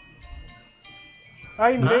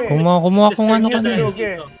 Ay, hindi. Kumuha kung ano Discard ka siya na. dahil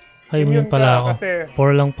dito. Ay, immune pala ako.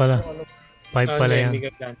 4 lang pala. 5 pala yan. Hindi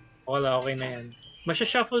ka plan. Wala, okay na yan.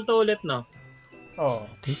 Masya-shuffle to ulit, no? Oh.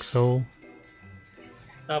 I think so.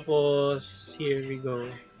 Tapos, here we go.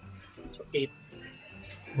 So, 8.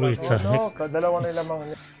 Oh, it's a hex. Dalawa na lamang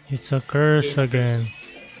niya. It's a curse again.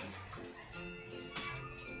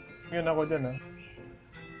 Yun ako dyan, ha.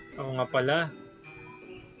 Ako nga pala.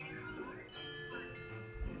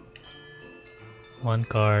 1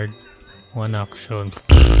 card. 1 action.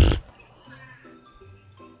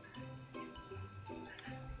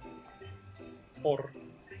 Or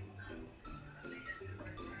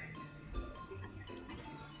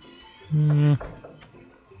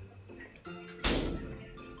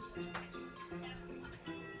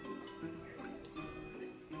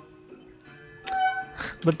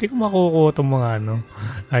Ba't di ko makukuha itong mga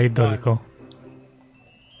idol ko?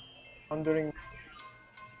 Wondering.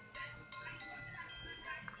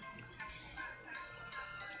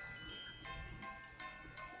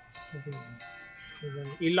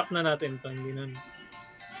 ilak na natin ito. Hindi na.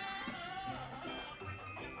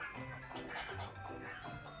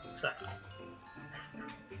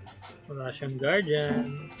 Wala siyang Guardian.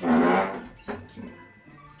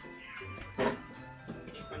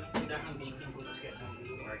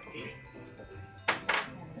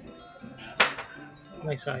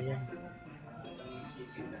 May sayang.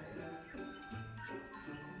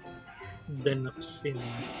 Den of Sin.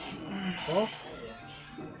 Oh?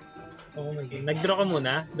 Oh my God. Nag-draw ka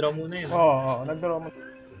muna? Draw muna yun. Oo, nag-draw mo.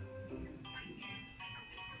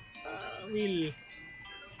 Will.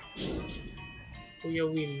 Kuya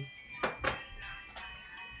Will.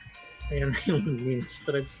 Ayan na yung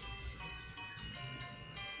minstrel.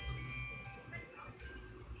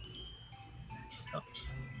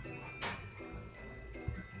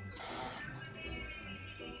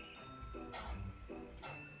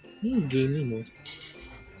 Game mo.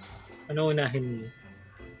 Ano unahin mo?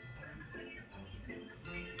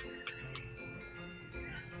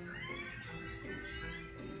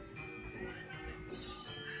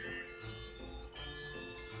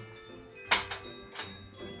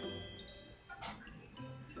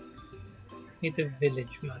 Native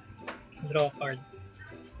village map. Draw a card.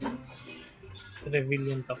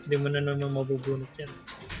 Reveal yung top. Di mo na naman mabubunot yan.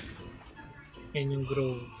 Yan yung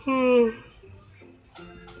grove.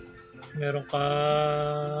 Meron ka...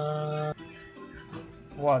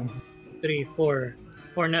 1. 3, 4.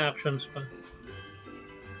 4 na actions pa.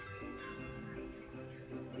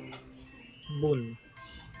 Boon.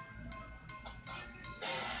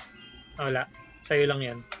 Wala. Sa'yo lang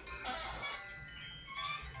yan.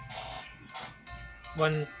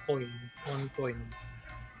 1 coin. 1 coin.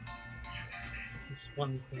 It's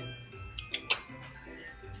 1 coin.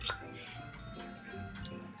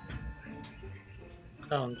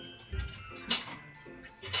 Count.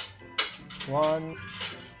 1.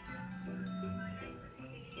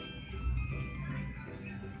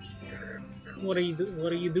 What do you do?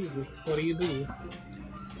 What do you do? What do you do?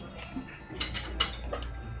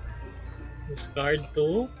 Discard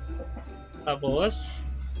 2. Tapos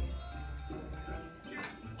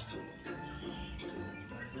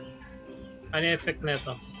ano yung effect na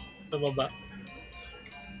ito? Sa baba.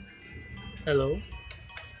 Hello?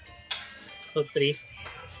 So 3.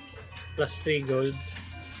 Plus 3 gold.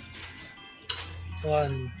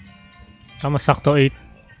 1. Tama, sakto 8.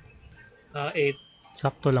 8.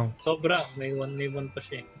 Sakto lang. Sobra. May 1 pa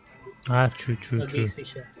siya. True. Nag-easy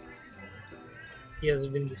siya. He has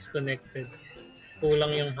been disconnected.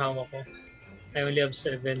 Kulang yung hawak ko. I only have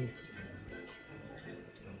 7.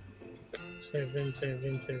 7.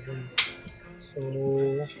 So,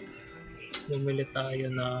 bumili tayo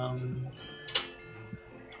ng...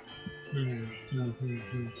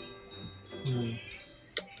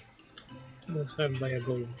 Those are buy a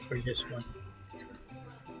gold for this one.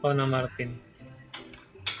 Pauna Martin.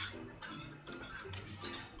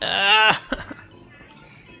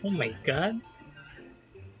 Oh my god.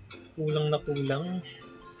 Kulang na kulang.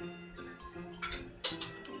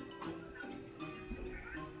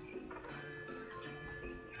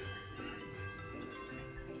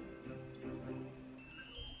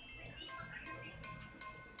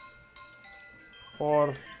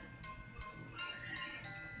 Or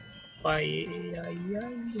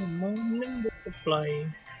Moment supply.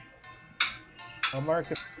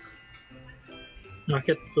 market.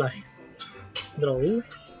 Market fly. Draw.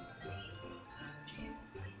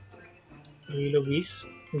 Luis.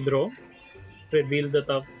 Draw. Reveal the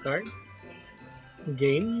top card.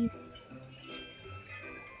 Gain.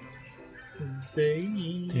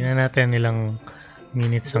 Tingnan natin ilang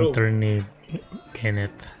minutes ang turn ni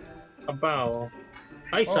Kenneth. Abaw.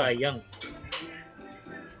 Ay, sayang.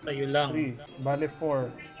 Sa'yo lang. 3. Bale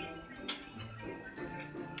 4.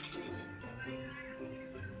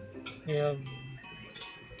 I have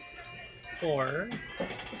 4.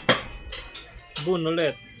 Boon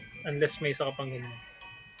ulit. Unless may isa ka pang ganyan.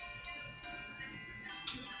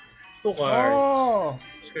 2 cards. Oh!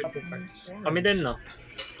 Discard 2 cards. Kami din, no?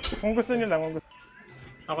 Kung gusto niyo lang, kung gusto.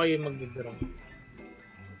 Ako yung magdidraw.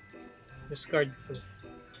 Discard 2.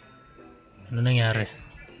 Ano nangyari?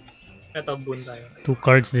 Ito, boon tayo. 2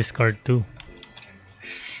 cards, discard 2.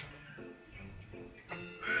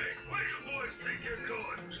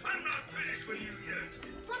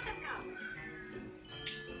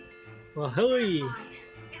 Wahoy!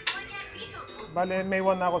 Bale, may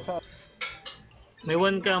 1 ako sa... May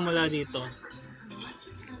 1 ka mula dito.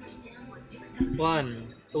 1,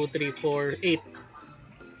 2, 3, 4, 8.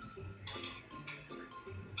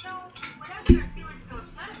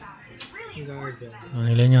 Guardian. Ano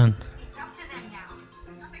ilan yun?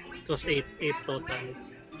 It was 8 total.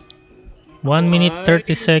 1 minute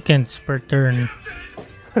 30 seconds per turn.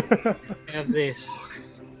 I have this.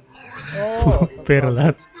 Oh! Pero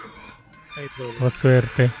lahat. I don't.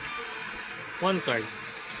 Maswerte. 1 card.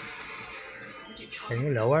 Can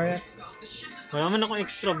you lower it? Wala man akong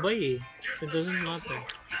extra buy eh. It doesn't matter.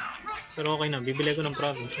 Pero okay na. Bibili ko ng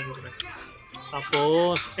province. Siyempre.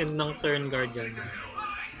 Tapos, end ng turn guardian.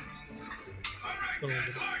 So,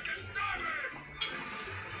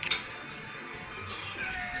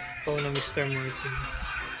 ikaw na Mr. Martin.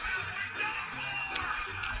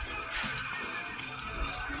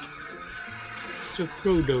 Mr.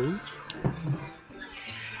 Frodo.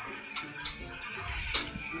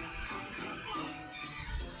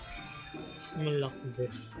 Malak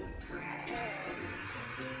this.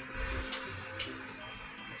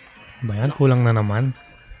 Bayan, kulang na naman.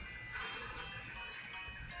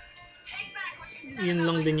 Yun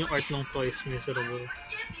lang din yung art ng toys, miserable.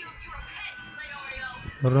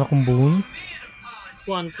 Meron akong boon.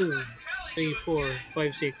 1, 2, 3, 4,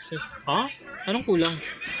 5, 6. Ha? Anong kulang?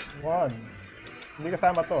 1. Hindi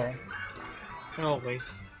kasama to. Ah, okay.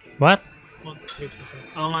 What? 1, 3,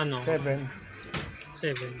 4, 5. Ang ano? 7.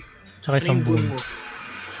 7. Tsaka Ano isang yung boon boon. mo?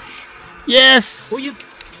 Yes! Oh, you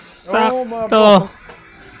Sakto!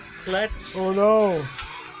 clutch. Oh no!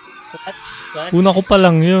 Clutch. Una ko pa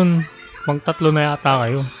lang yun. Tatlo na yata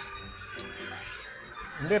kayo.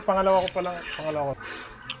 Hindi, pangalawa ko pa lang. Pangalawa ko.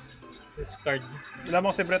 Discard.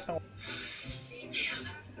 Lamang si Brett ng...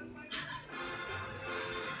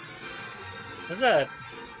 What's that?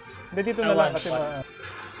 Hindi, dito na lang One, kasi one.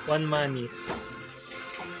 One manis.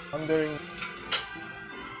 wondering...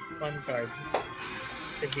 One card.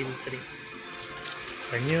 Reveal 3.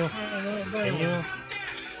 Can you? Can you?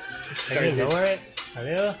 Discard it. lower it? A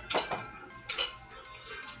little?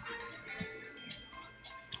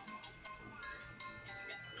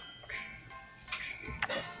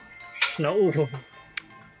 Nauho.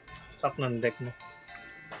 Top ng deck mo.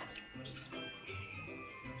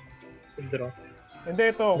 So, draw. Hindi,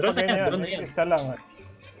 ito. Draw Pag na yan, ganyan, draw na yan. isa lang.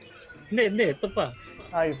 Hindi. Ito pa.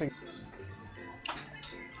 Ay, sige.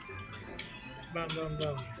 Bam.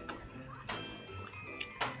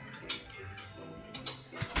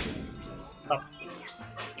 Top.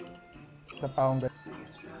 Sa taong ganyan.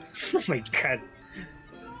 Oh my god.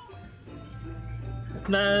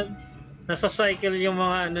 Nasa cycle yung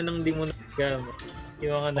mga ano nang di mo nagagamit.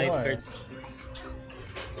 Yung mga night Oo, eh. cards.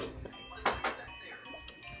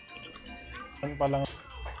 Ano pa lang.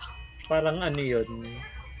 Parang ano yun.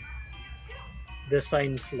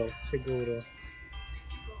 Design flow siguro.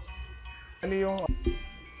 Ano yung...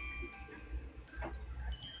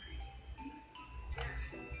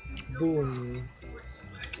 Boom.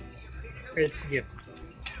 Earth's Gift.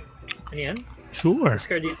 Ano yan? Sure.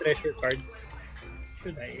 Discard yung treasure card.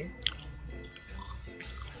 Should I?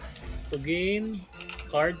 To gain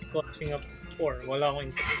card costing up 4. Wala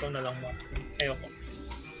akong interest. Ito na lang mo. Ayoko.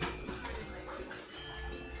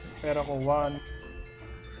 Pero ko 1.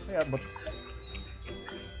 Ay, abot.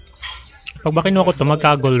 Pag ba kinuha ko to,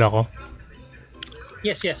 magka-gold ako.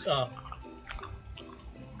 Yes.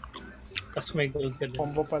 Tapos may gold ka din.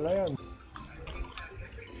 Combo pala yan.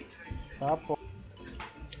 Tapos,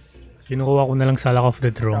 Kinukuha ko na lang sa luck of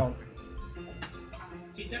the draw. count.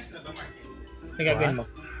 May gagawin mo.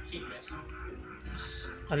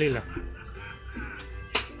 Alila.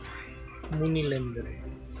 Mooney Lender.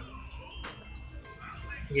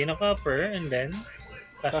 Gain a copper and then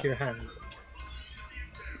pass your hand.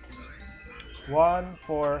 1,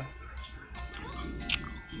 4.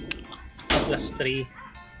 Plus 3.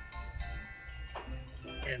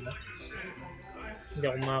 Ayan na. Hindi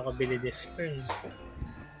ako makakabili this turn.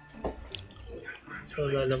 So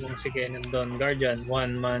lalamang si Kenneth doon. Guardian,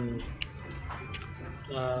 1 man.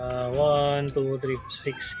 1, 2, 3,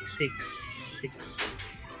 6.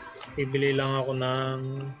 Bibili lang ako ng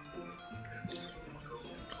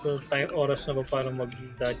tayo oras na ba para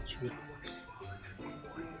mag-Dachi.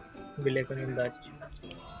 Bili ko ng Dachi.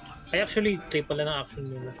 Ay actually, play pala ng action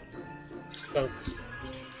muna. Scout.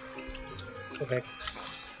 So Hex.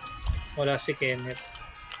 Wala si Kenneth.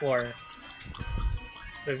 War.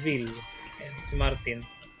 Reveal. Ayan, si Martin.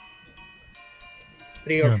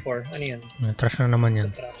 3 or 4. Ano yan? Trash na naman yan.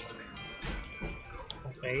 Trash.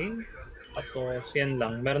 Okay. Tapos, yan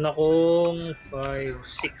lang. Meron akong 5,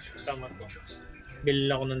 6 kasama to. Bill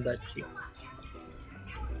ako ng Dachi.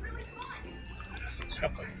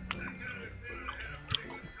 Shuffle.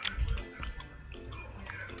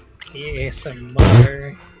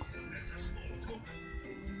 ASMR.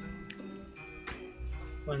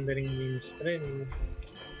 Wandering Minstrel.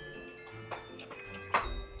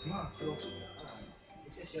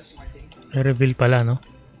 Reveal pala, no?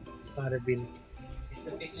 Para Bill.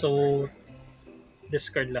 So,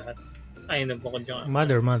 discard lahat. Ay, nabukod yung...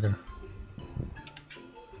 Mother.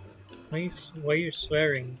 Why you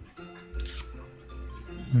swearing?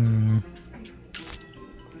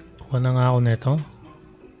 Kuha na nga ako nito.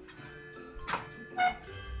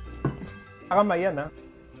 Kamay yan, ha?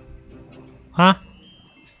 Ha?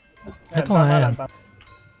 Yan, Ito nga yan. tama.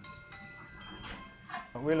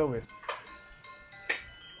 Will-o-wisp.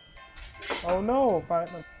 Oh no! Bakit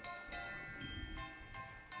na?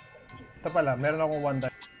 Ito pala, meron akong 1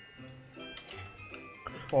 die.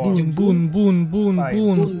 4.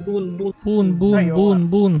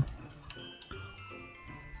 Boon.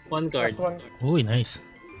 One card. Uy, nice.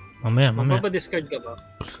 Mamaya. Magpapa-discard ka ba?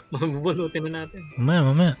 Mabubunutin na natin.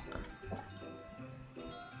 Mamaya.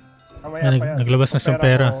 Kamaya pa yan. Naglabas na siyang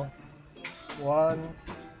pera. 1,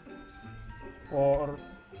 4,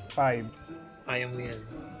 5. Ayaw mo yan.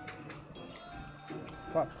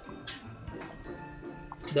 Fuck.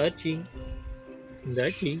 Dachi.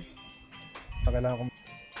 Kailangan ko.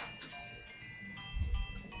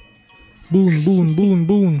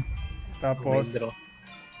 Boon. Tapos, May draw.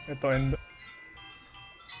 ito and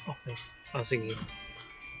Okay. Sige.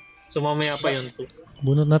 So, mamaya pa yun 2.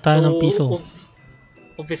 Bunot na tayo ng piso.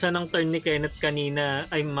 Umpisa ng turn ni Kenneth kanina,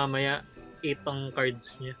 ay mamaya 8 ang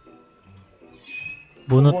cards niya.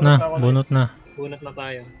 Bunot na. Bunot na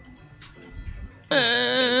tayo.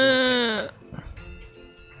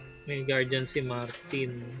 May guardian si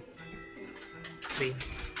Martin. Okay.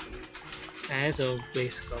 So,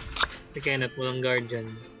 place ko. Si Kenneth, walang guardian.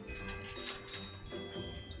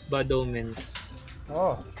 Bad Omens.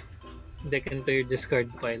 Deck into your discard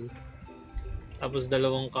pile. Tapos 2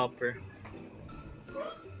 copper.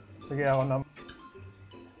 Sige, ako na.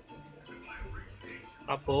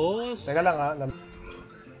 Tapos... Teka lang ha.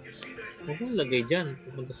 Huwag mong lagay dyan.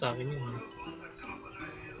 Pupunta sa akin yun.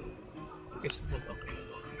 Okay.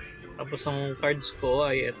 Tapos ang cards ko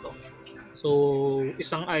ay ito. So,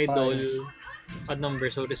 isang idol, odd number,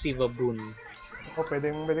 so receive a boon.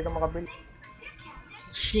 Pwede ka makabili.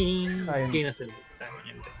 Shing! Okay na sila. Sa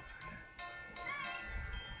akin yun.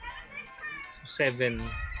 So, 7.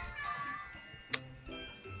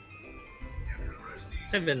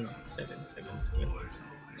 7.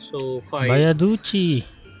 So, 5. Bayaduchi.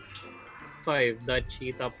 5,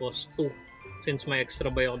 Dachi, tapos 2. Since may extra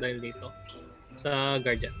buy ako dahil dito. Sa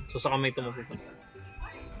Guardian. So, sa kamay ito mapupunta.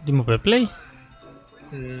 Di mo pa-play?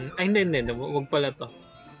 Ay, hindi. Wag pala to.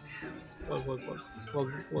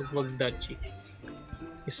 Wag Dachi.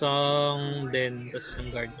 Isang Den, tapos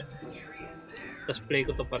isang Guardian. Tapos play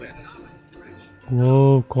ko to parehas.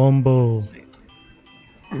 Wow, combo.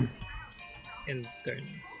 End turn.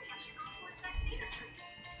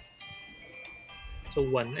 So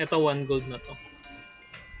 1. Ito 1 gold na to.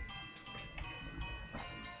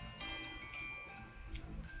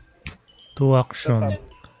 Two action.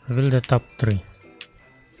 Reveal the top 3.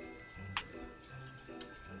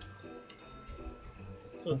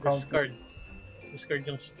 So discard. Discard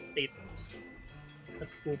yung state. At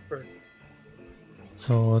Cooper.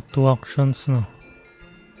 So 2 actions no.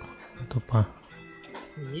 Ito pa.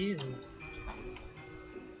 Yes.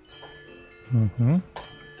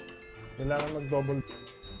 Kailangan mag-double.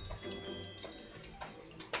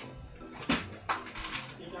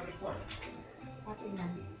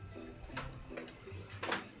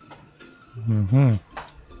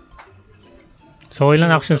 So ilang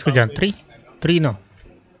actions ko dyan? 3? 3 no?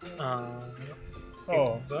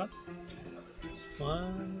 Ba?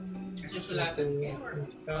 1,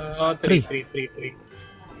 2, 3.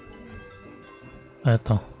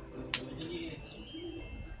 Ito.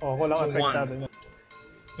 Ako lang apektado niya.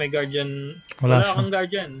 May guardian. Wala Wala kang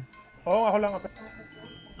guardian. Ako lang apektado.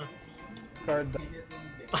 Card.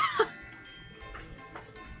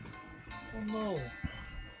 Oh no.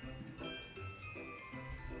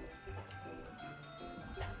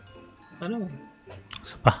 Ano?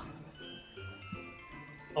 Isa pa.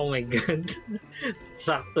 Oh my god.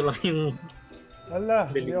 Sakto lang yung... Wala,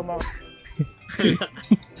 hindi ako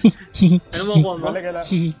Ano mo ko mo? Balik ka lang.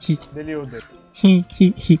 Deluded.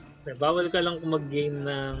 Bawal ka lang kung mag-gain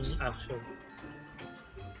ng action.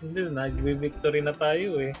 Hindi, nag-victory na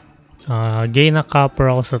tayo eh. Gain na copper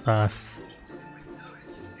ako sa taas.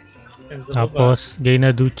 Tapos, gain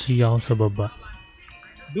na duchi ako sa baba.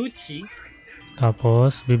 Duchi?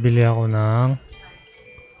 Tapos, bibili ako ng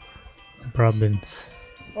province.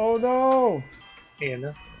 Oh no! Ayan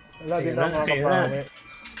na. Wala, di na ako makapawi.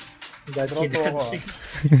 Dachi dancing.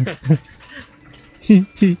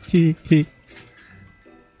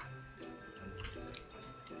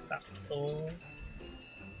 Sakto.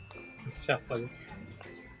 Shuffle.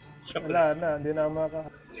 Wala na, hindi na ako maka...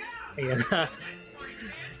 Ayan na.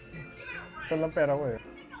 Ito lang pera ko eh.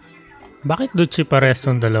 Bakit duchi pares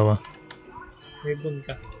ng dalawa? May boon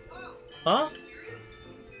ka. Ha?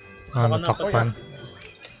 Natakpan.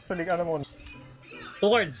 Tulig, ano muna?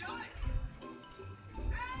 2 cards.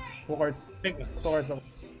 2 cards. 2 cards ako.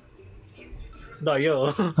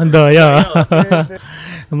 Dayo. Ang daya.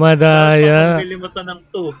 Madaya. Pilimutan ng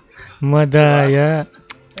 2. Madaya.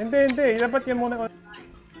 Hindi. Dapat yan muna.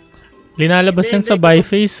 Linalabas yan sa buy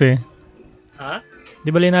face eh. Ha?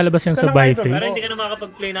 Di ba linalabas yan sa buy Pero face? hindi ka na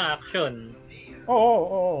makakapag-play ng action.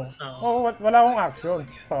 Oo. Wala akong action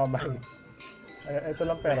sa kabay. Ito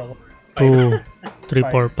lang pera ko. 2, 3,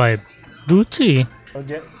 4, 5. Duchi.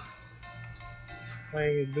 Okay.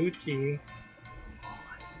 May Duchi.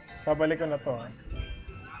 Babalik ko na to.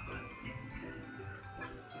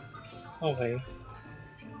 Okay.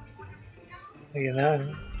 Ayan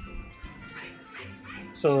na.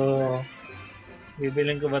 So,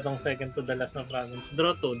 bibilin ko ba tong second to the last na province?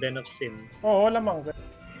 Draw 2, Den of Sin. Oo, lamang.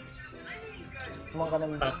 Lamang ka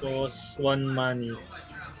naman. Tapos, 1 manis.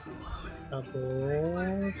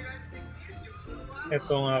 Tapos...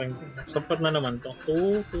 Ito ang aking tingnan. Sapat na naman to.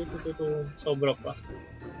 2. Sobra pa.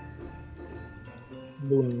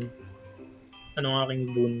 Boon. Anong aking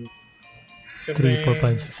boon? 3, 4,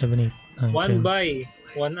 5, 6, 7, 8, 9, 1 10. buy.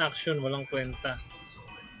 1 action. Walang kwenta.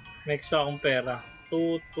 May extra akong pera.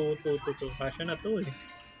 2. Kasya na to eh.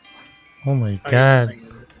 Oh my Ayun god. na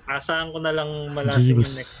yun. Asahan ko na lang malasing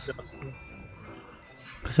Jeebus. yung next boss.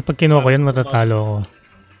 Kasi pag kinuha ko yan, matatalo ako.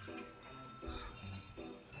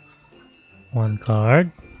 1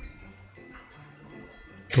 card.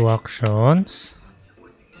 2 actions.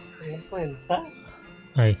 Walang kwenta.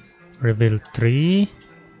 Ay, reveal 3.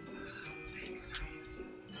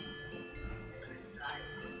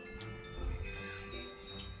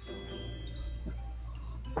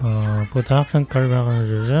 Put action card back on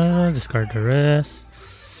the discard the rest.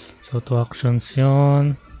 So 2 actions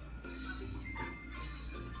yun.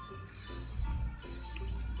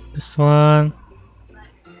 This one.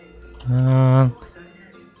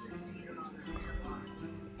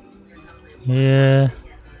 Yeah.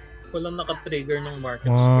 Walang naka-trigger ng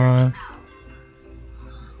market square.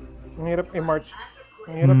 1. Ang hirap i-march.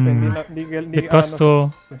 Ang hirap eh. Hindi Because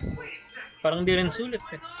to... Parang di rin sulit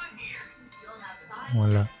eh.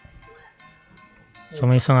 Wala. So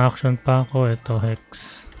may isang action pa ako. Ito,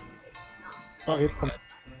 Hex. Oh, ito.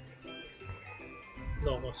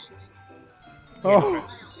 Low cost. Oh.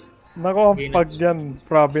 Nako, pag yan,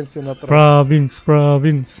 province yun na try. Province.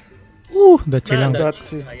 Dachi lang.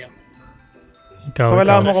 Dachi. Sayang. Ikaw, So,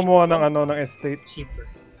 wala ikaw. mo kumuha ng ng estate. Cheaper.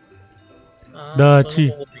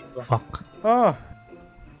 Dachi. So, ano ko? Fuck.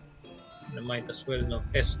 Na might as well, no?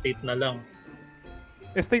 Estate na lang.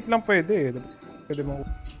 Estate lang pwede eh. Pwede mo.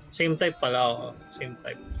 Same type pala ako. Same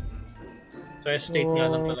type. So, estate nga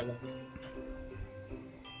lang talaga.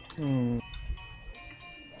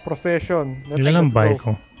 Procession. Ilan ang buy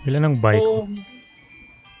ko? Ilan ang buy ko?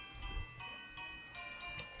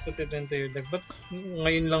 Put it into your deck. Ba't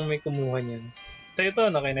ngayon lang may kumuha niyan?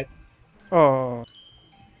 Ito, nakinet. Oh.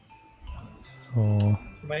 So,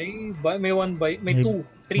 May 1 buy. May 2.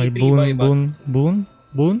 3 may buy ba? boon.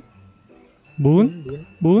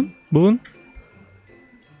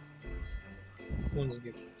 Boon's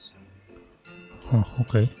gifts. Oh,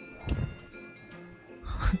 okay.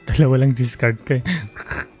 Dalawa lang discard ka eh.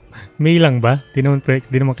 May lang ba? Di naman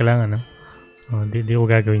kailangan, no? Oh, di ko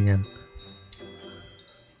gagawin yan.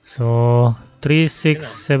 So, 3, 6,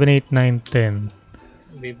 7, 8, 9,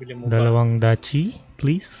 10. Bibili mo Dalawang dachi,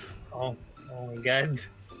 please. Oh my god.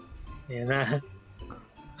 Ayan na.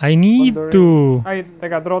 I need to. Ay,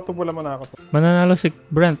 teka, draw to pula muna ako. Mananalo si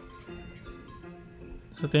Brent.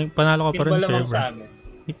 So, panalo ka pa rin Simple kay lamang sa Brent. amin.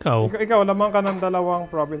 Ikaw. Ikaw, lamang ka ng dalawang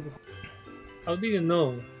provinces. How do you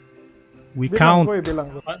know? We Bilang count. ko eh, bilang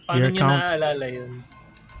ko. Paano Your niyo count. naaalala yun?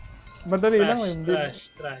 Madali lang yun.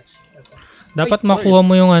 Trash. Ito. Dapat Wait, makuha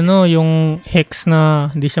mo yung yung hex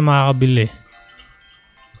na hindi siya makakabili.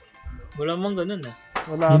 Wala mong ganun ah.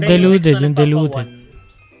 Wala. Yung Hindi, deluded, next na yung deluded.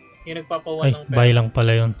 Yung nagpapawan Ay, ng pera. buy lang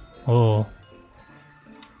pala yun. Oo.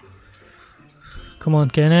 Come on,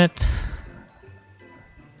 Kenneth.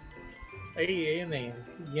 Ay, ayun eh.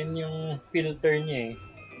 Yan yung filter niya eh.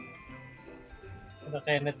 The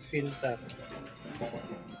Kenneth filter.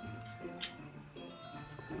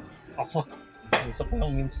 Ako. Gusto ko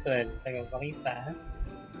yung minstrel. Taga pakita ha.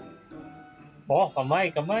 Oh,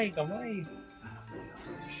 kamay.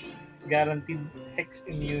 Guaranteed hex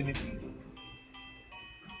immunity.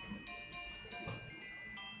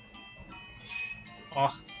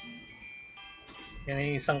 Oh. Yan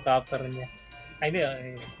yung isang copper niya. Ay, di.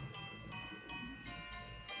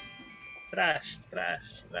 Trash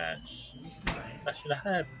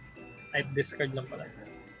lahat. Ay, discard lang pala.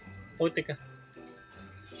 Oh, teka.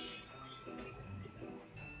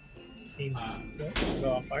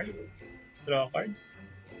 Draw a card.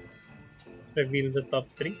 Reveal the top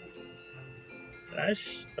 3.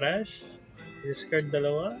 Trash. Discard 2.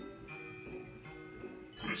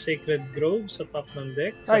 Sacred Grove sa top ng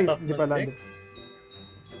deck. Ay, di pala.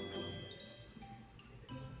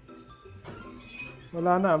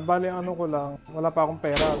 Wala na. Bali, ano ko lang. Wala pa akong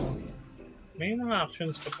pera. No? May mga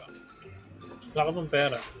actions ka pa. Wala ka pang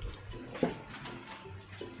pera.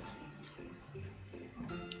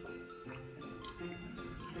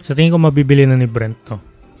 Sa tingin ko mabibili na ni Brent to.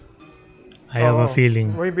 I have a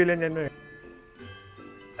feeling. May bilhin niya eh.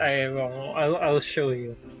 I'll show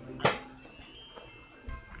you.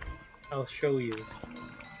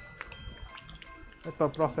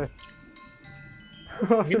 Ito, process.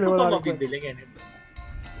 Hindi mo pa mabibili ganito.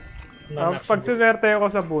 Pag sinerte ako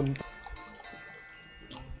sa boon.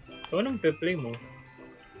 So, anong pe-play mo?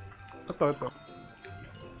 Ito.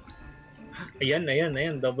 Ayan.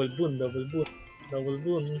 Double boon. Double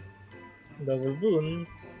boon. Double boon.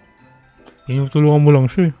 Tinutulungan mo lang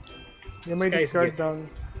siya eh. Yung may Sky's discard gift. down.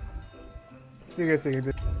 Sige, sige.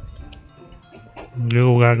 Hindi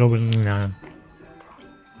ko gagawin na.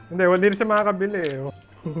 Hindi rin siya makakabili eh.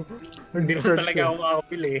 Hindi naman talaga ako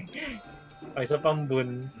makakapili eh. Okay, sa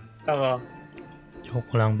pambun. Tama.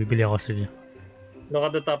 Joke lang, bibili ako sige. Look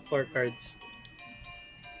at the top 4 cards.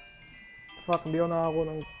 Fuck, hindi ako nakakuha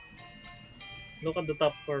ng... Look at the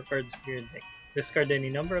top 4 cards of your deck. Discard any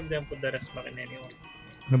number of them, put the rest back in anyone.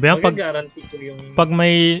 Ano ba yan? Mag-guarantee ko yung... Pag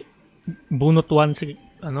may bunot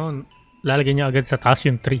 1, ano, lalagyan niya agad sa taas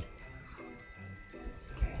yung 3.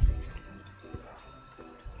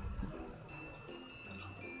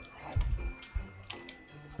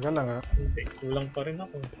 Tagal lang ha. Hindi, kulang pa rin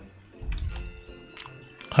ako.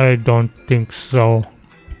 I don't think so.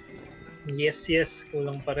 Yes,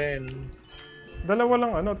 kulang pa rin. Dalawa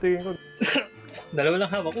lang ano, tingin ko. Dalawa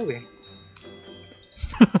lang hawak ko eh.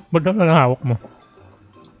 Ba't na lang hawak mo?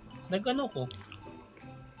 Nag-ano ko?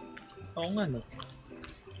 Oo nga no.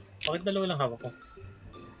 Bakit dalawa lang hawak ko?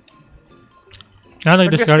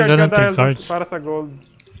 Nag-discard ka ng 3 dahil cards. para sa gold.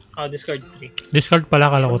 Discard 3. Discard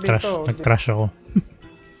pala, kala ko Dito, trash. Nag-trash ako.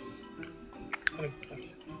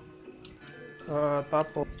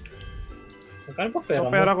 Tapos. Magkano pa pera So,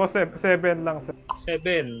 mo? pera ko 7 lang.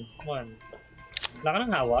 7. 1. Wala ka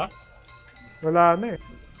nang hawak? Wala na eh.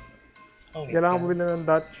 Oh my Kailangan God. bumili ng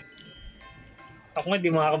Dutch. Ako nga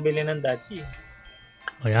di makakabili ng Dachi.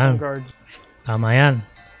 Ayan, Guard. tama yan.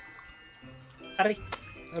 Aray.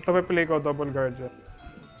 Ito may play ko, double guard yan.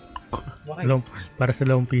 Bakit? Para sa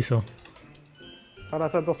 2 piso. Para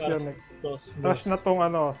sa dos Para yan eh. Dos. Trash na tong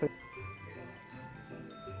ano.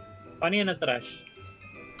 Paano yan na trash?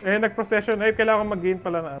 Eh, nag-procession. Eh, kailangan mag-gain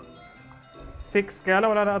pala na 6. Kaya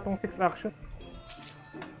lang wala na atong 6 action.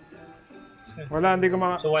 Wala, hindi ko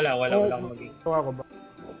So wala akong mag-gain. Ito ako ba?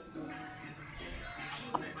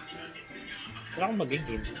 Wala akong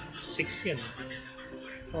mag-gain. 6 yan.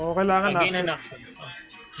 Oo, kailangan na. Mag-gain an action.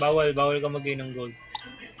 Bawal ka mag-gain ng gold.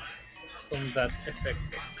 From that effect.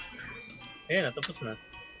 Ayan, natapos na.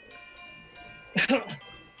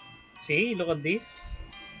 See, look at this.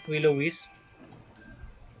 Will-o-wisp.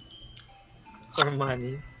 For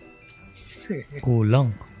money.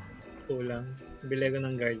 Kulang. Kulang. Bili ko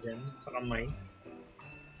ng guardian sa kamay.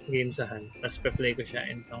 Gain sa hand. Tapos pe-play ko siya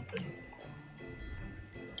in fountain.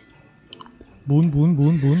 Boon.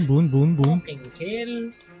 Fucking kill.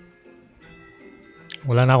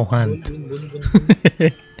 Wala na akong hand. Boon.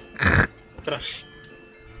 Trash.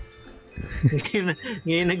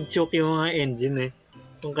 Ngayon nag-choke yung mga engine eh.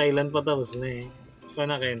 Kung kailan pa tapos na eh.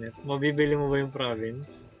 Paano Kenneth? Mabibili mo ba yung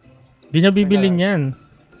province? Di niya bibilin yan.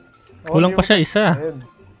 Kulang pa siya isa. Ayun.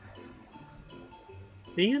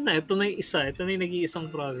 Yun na, ito na yung isa. Ito na yung nag-iisang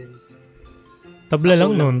province. Tabla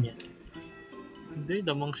lang Kulang nun. niya. Hindi,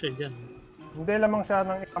 damang siya dyan. Hindi lamang siya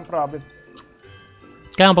ng isang province.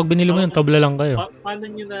 Kaya pag binili mo yun, tabla lang kayo. Paano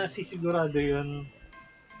nyo na sisigurado yun?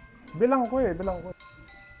 Bilang ko.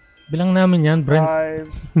 Bilang namin yan, Brent.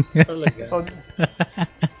 5. Talaga. So,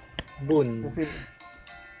 Boon. kasi,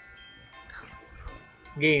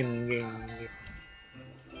 Gain.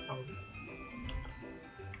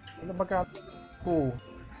 ano ba ka? 2,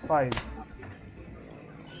 5.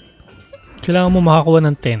 Kailangan mo makakuha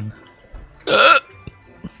ng 10.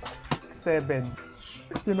 7.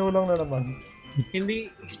 Sinulang na naman. Hindi,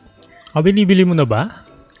 Binibili mo na ba?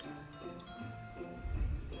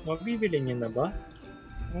 mabibili niyo na ba?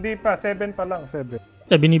 Hindi pa, 7 pa lang, 7.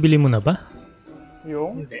 Binibili mo na ba?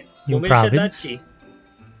 Yung? Hindi. Yung Bumili siya province?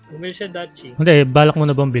 Bumili siya Dachi. Hindi, balak mo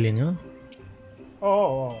na bang bilhin yun?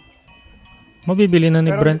 Oo. Mabibili na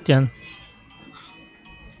ni Pero- Brent yan.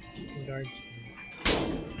 Guard.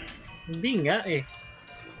 Hindi nga eh.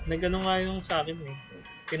 Nagano nga yung sa akin eh.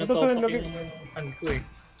 Ito Pinotopak lagi. yung hand ko eh.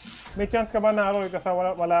 May chance ka ba na Aroy kasi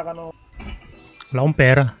wala ka no? Wala akong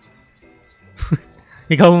pera.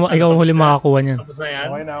 ikaw ang huli makakuha niyan. Tapos na yan.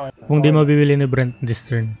 Okay na. Kung di mabibili ni Brent this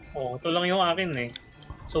turn. Oo, ito lang yung akin eh.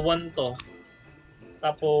 So 1 to.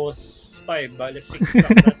 Tapos 5, bale 6 lang.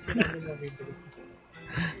 That's yun ang mabibili.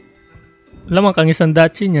 Lamang kang isang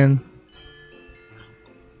dachi niyan.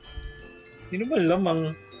 Sino ba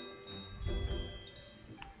lamang?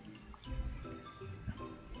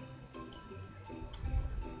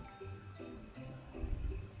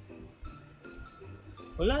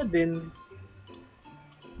 Wala din.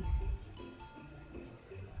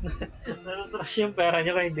 Natatrash yung pera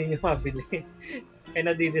nyo kaya hindi nyo mabili. Kaya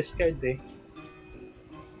nadi-discard eh.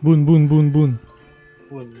 Boon. Boon.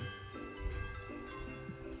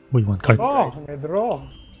 Uy, 1 card. Oh, may draw.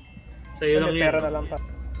 Sa'yo lang May yun. pera na lang pa.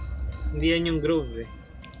 Hindi yan yung grove eh.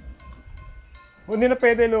 Hindi na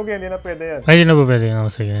pwede, Lugi. Hindi na pwede yan. Ay, di na ba pwede? No,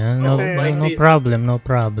 sige. No, Kasi- no problem, no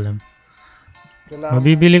problem. Kailangan-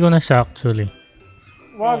 Mabibili ko na siya actually.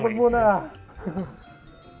 Wag muna.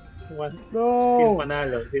 What? No! Sino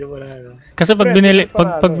panalo? Sino panalo? Kasi pag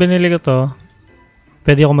binili ko to,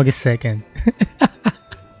 pwede ako mag-second.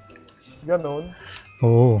 Ganon.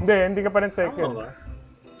 Oo. Hindi ka pa rin Tama second. ba?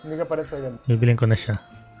 Hindi ka pa rin second. Bibilin ko na siya.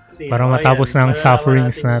 Sige, Para okay matapos yan. ng Malalaman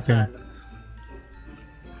sufferings kung natin. saan.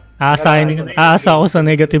 Aasa ako sa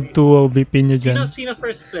negative 2 OBP nyo dyan. Sino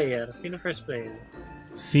first player? Sino first player?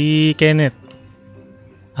 Si Kenneth.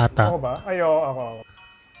 Ata. Ako ba? Ay, oo, ako.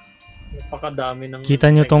 Napakadami ng...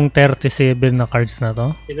 Kita nyo tong 37 na cards na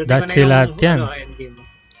to? Pinuti ko That's na yung, lahat yan. endgame.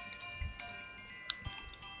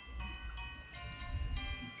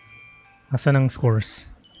 Asan ang scores?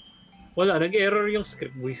 Wala, nag-error yung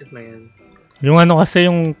script. Buisit na yan. Yung ano kasi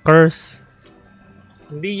yung curse.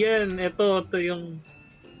 Hindi yan. Ito yung...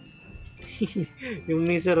 yung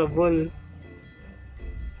miserable.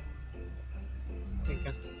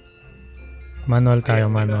 Teka. Manual tayo,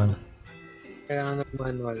 manual. Kailangan ng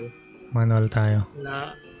manual. Manual tayo.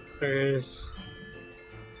 Na curse.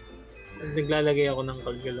 Naglalagay ako ng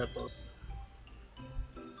calculator.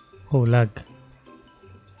 Oh, lag.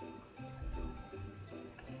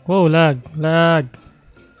 Wow, lag. Lag.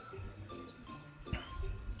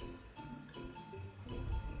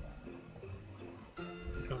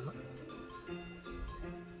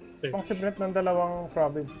 Search. Pang siblet ng dalawang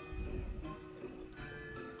province.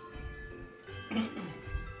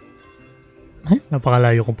 Ay,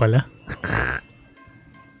 napakalayo ko pala.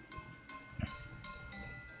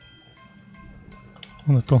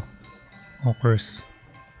 Ano to? Oh, curse.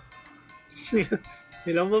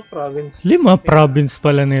 Ilang ba province? 5 province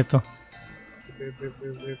pala nito.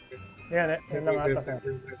 Yan, yan lang ata.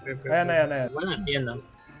 Ayan. Wala, yan lang.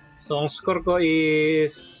 So, ang score ko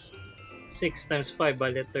is 6 times 5,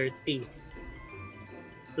 bale 30.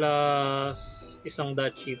 Plus isang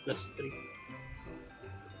duchy, plus 3.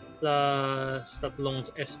 Plus tatlong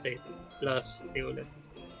estate, plus 3 ulit.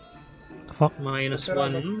 Fuck. Minus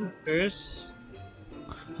 1 curse.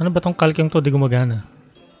 Ano ba tong calcing to? Di gumagana.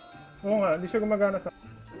 Oo nga, hindi siya gumagana sa...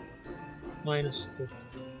 Minus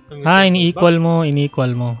 2. Ah, ini-equal mo.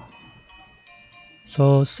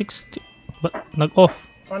 So, 60... Nag-off.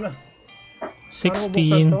 Paano?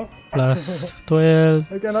 16 plus 12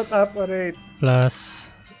 I cannot operate. plus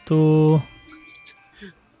 2.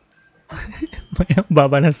 May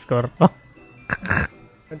baba ng score ko.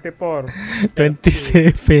 24.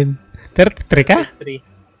 27. 33 ka? 3.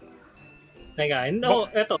 Teka, no,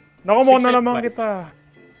 eto. Naku, mo 6 na and naman 5. kita.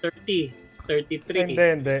 30. 33.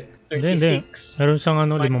 Hindi. 36. Meron siyang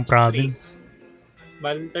ano, Minus 5 province.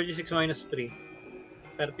 Bali, 36 minus 3.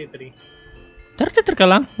 33. 33 ka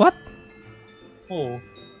lang? What? Oo.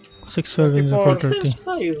 6, 7, 24. 6 30. times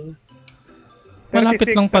 5. Malapit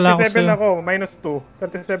lang pala ako 37 sa'yo. ako, minus 2.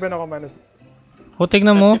 37 ako, minus 2. O,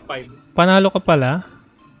 tignan mo. 35. Panalo ka pala.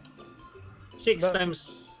 6 times...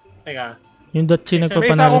 Teka. Yung Dutchy May May isa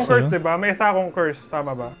nagpapanalo akong curse, sa'yo. diba? May isa akong curse,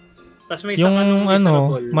 tama ba? Tapos may isang Yung ano,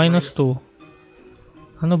 miserable. minus 2.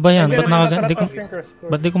 Ano ba yan? Hindi, Ba't hindi, nakaga... Di ko, nakatapos yung curse ko.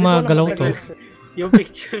 ba't di ko Hindi ko magalaw alam to? kung curse. Yung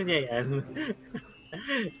picture niya yan.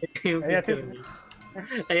 Yung Ayan, picture niya.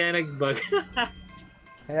 Kaya nag-bug.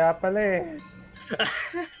 Kaya pala eh.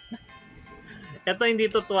 Ito hindi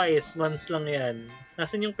to twice. Once lang yan.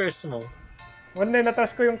 Nasaan yung curse mo? Wala,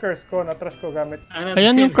 natrash ko yung curse ko. Natrash ko gamit. Ano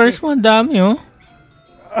Ayan din? yung curse mo. Ang dami, oh.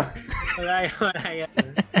 Wala yan.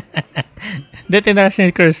 Hindi, tinrash niya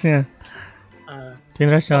yung curse niya. Ah.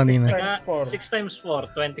 Tinrash niya kanina. Times four. 6 times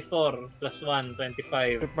 4, 24. Plus 1,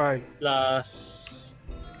 25. 55. Plus...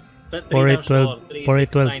 3 4, 8, times 12. 4,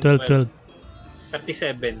 4, 8, 12,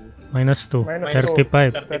 37. Minus 2. Minus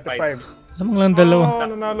 35. 35. Alam mo lang dalawa. Oh,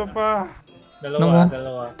 nanalo pa. Ano?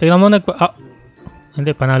 Dalawa. Tingnan mo,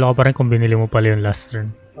 hindi, panalo ka pa rin kung binili mo pala yung last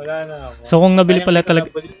turn. Wala na ako. So, kung nabili Sayang pala ko talaga,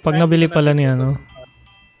 nabili- pag sayang nabili ko pala nabili niya, ko. no?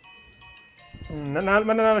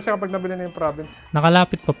 Mananalo siya kapag nabili na yung province.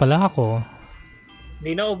 Nakalapit pa pala ako.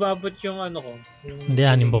 Hindi na ubabot yung ano ko. Hindi,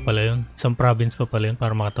 6 pa pala yun. Isang province pa pala yun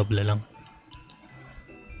para makatabla lang.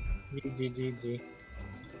 GG.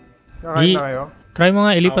 Nakain na kayo? Try mo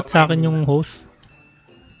nga, ilipat sa akin yung host.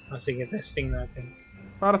 Sige, testing natin.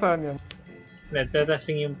 Para saan yun?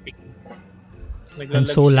 Testing yung pick. I'm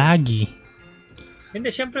so laggy.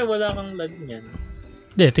 Hindi, syempre wala kang lag niyan.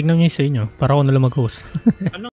 Hindi, tignan nyo yung sa inyo. Para ako nalang mag-host. Ano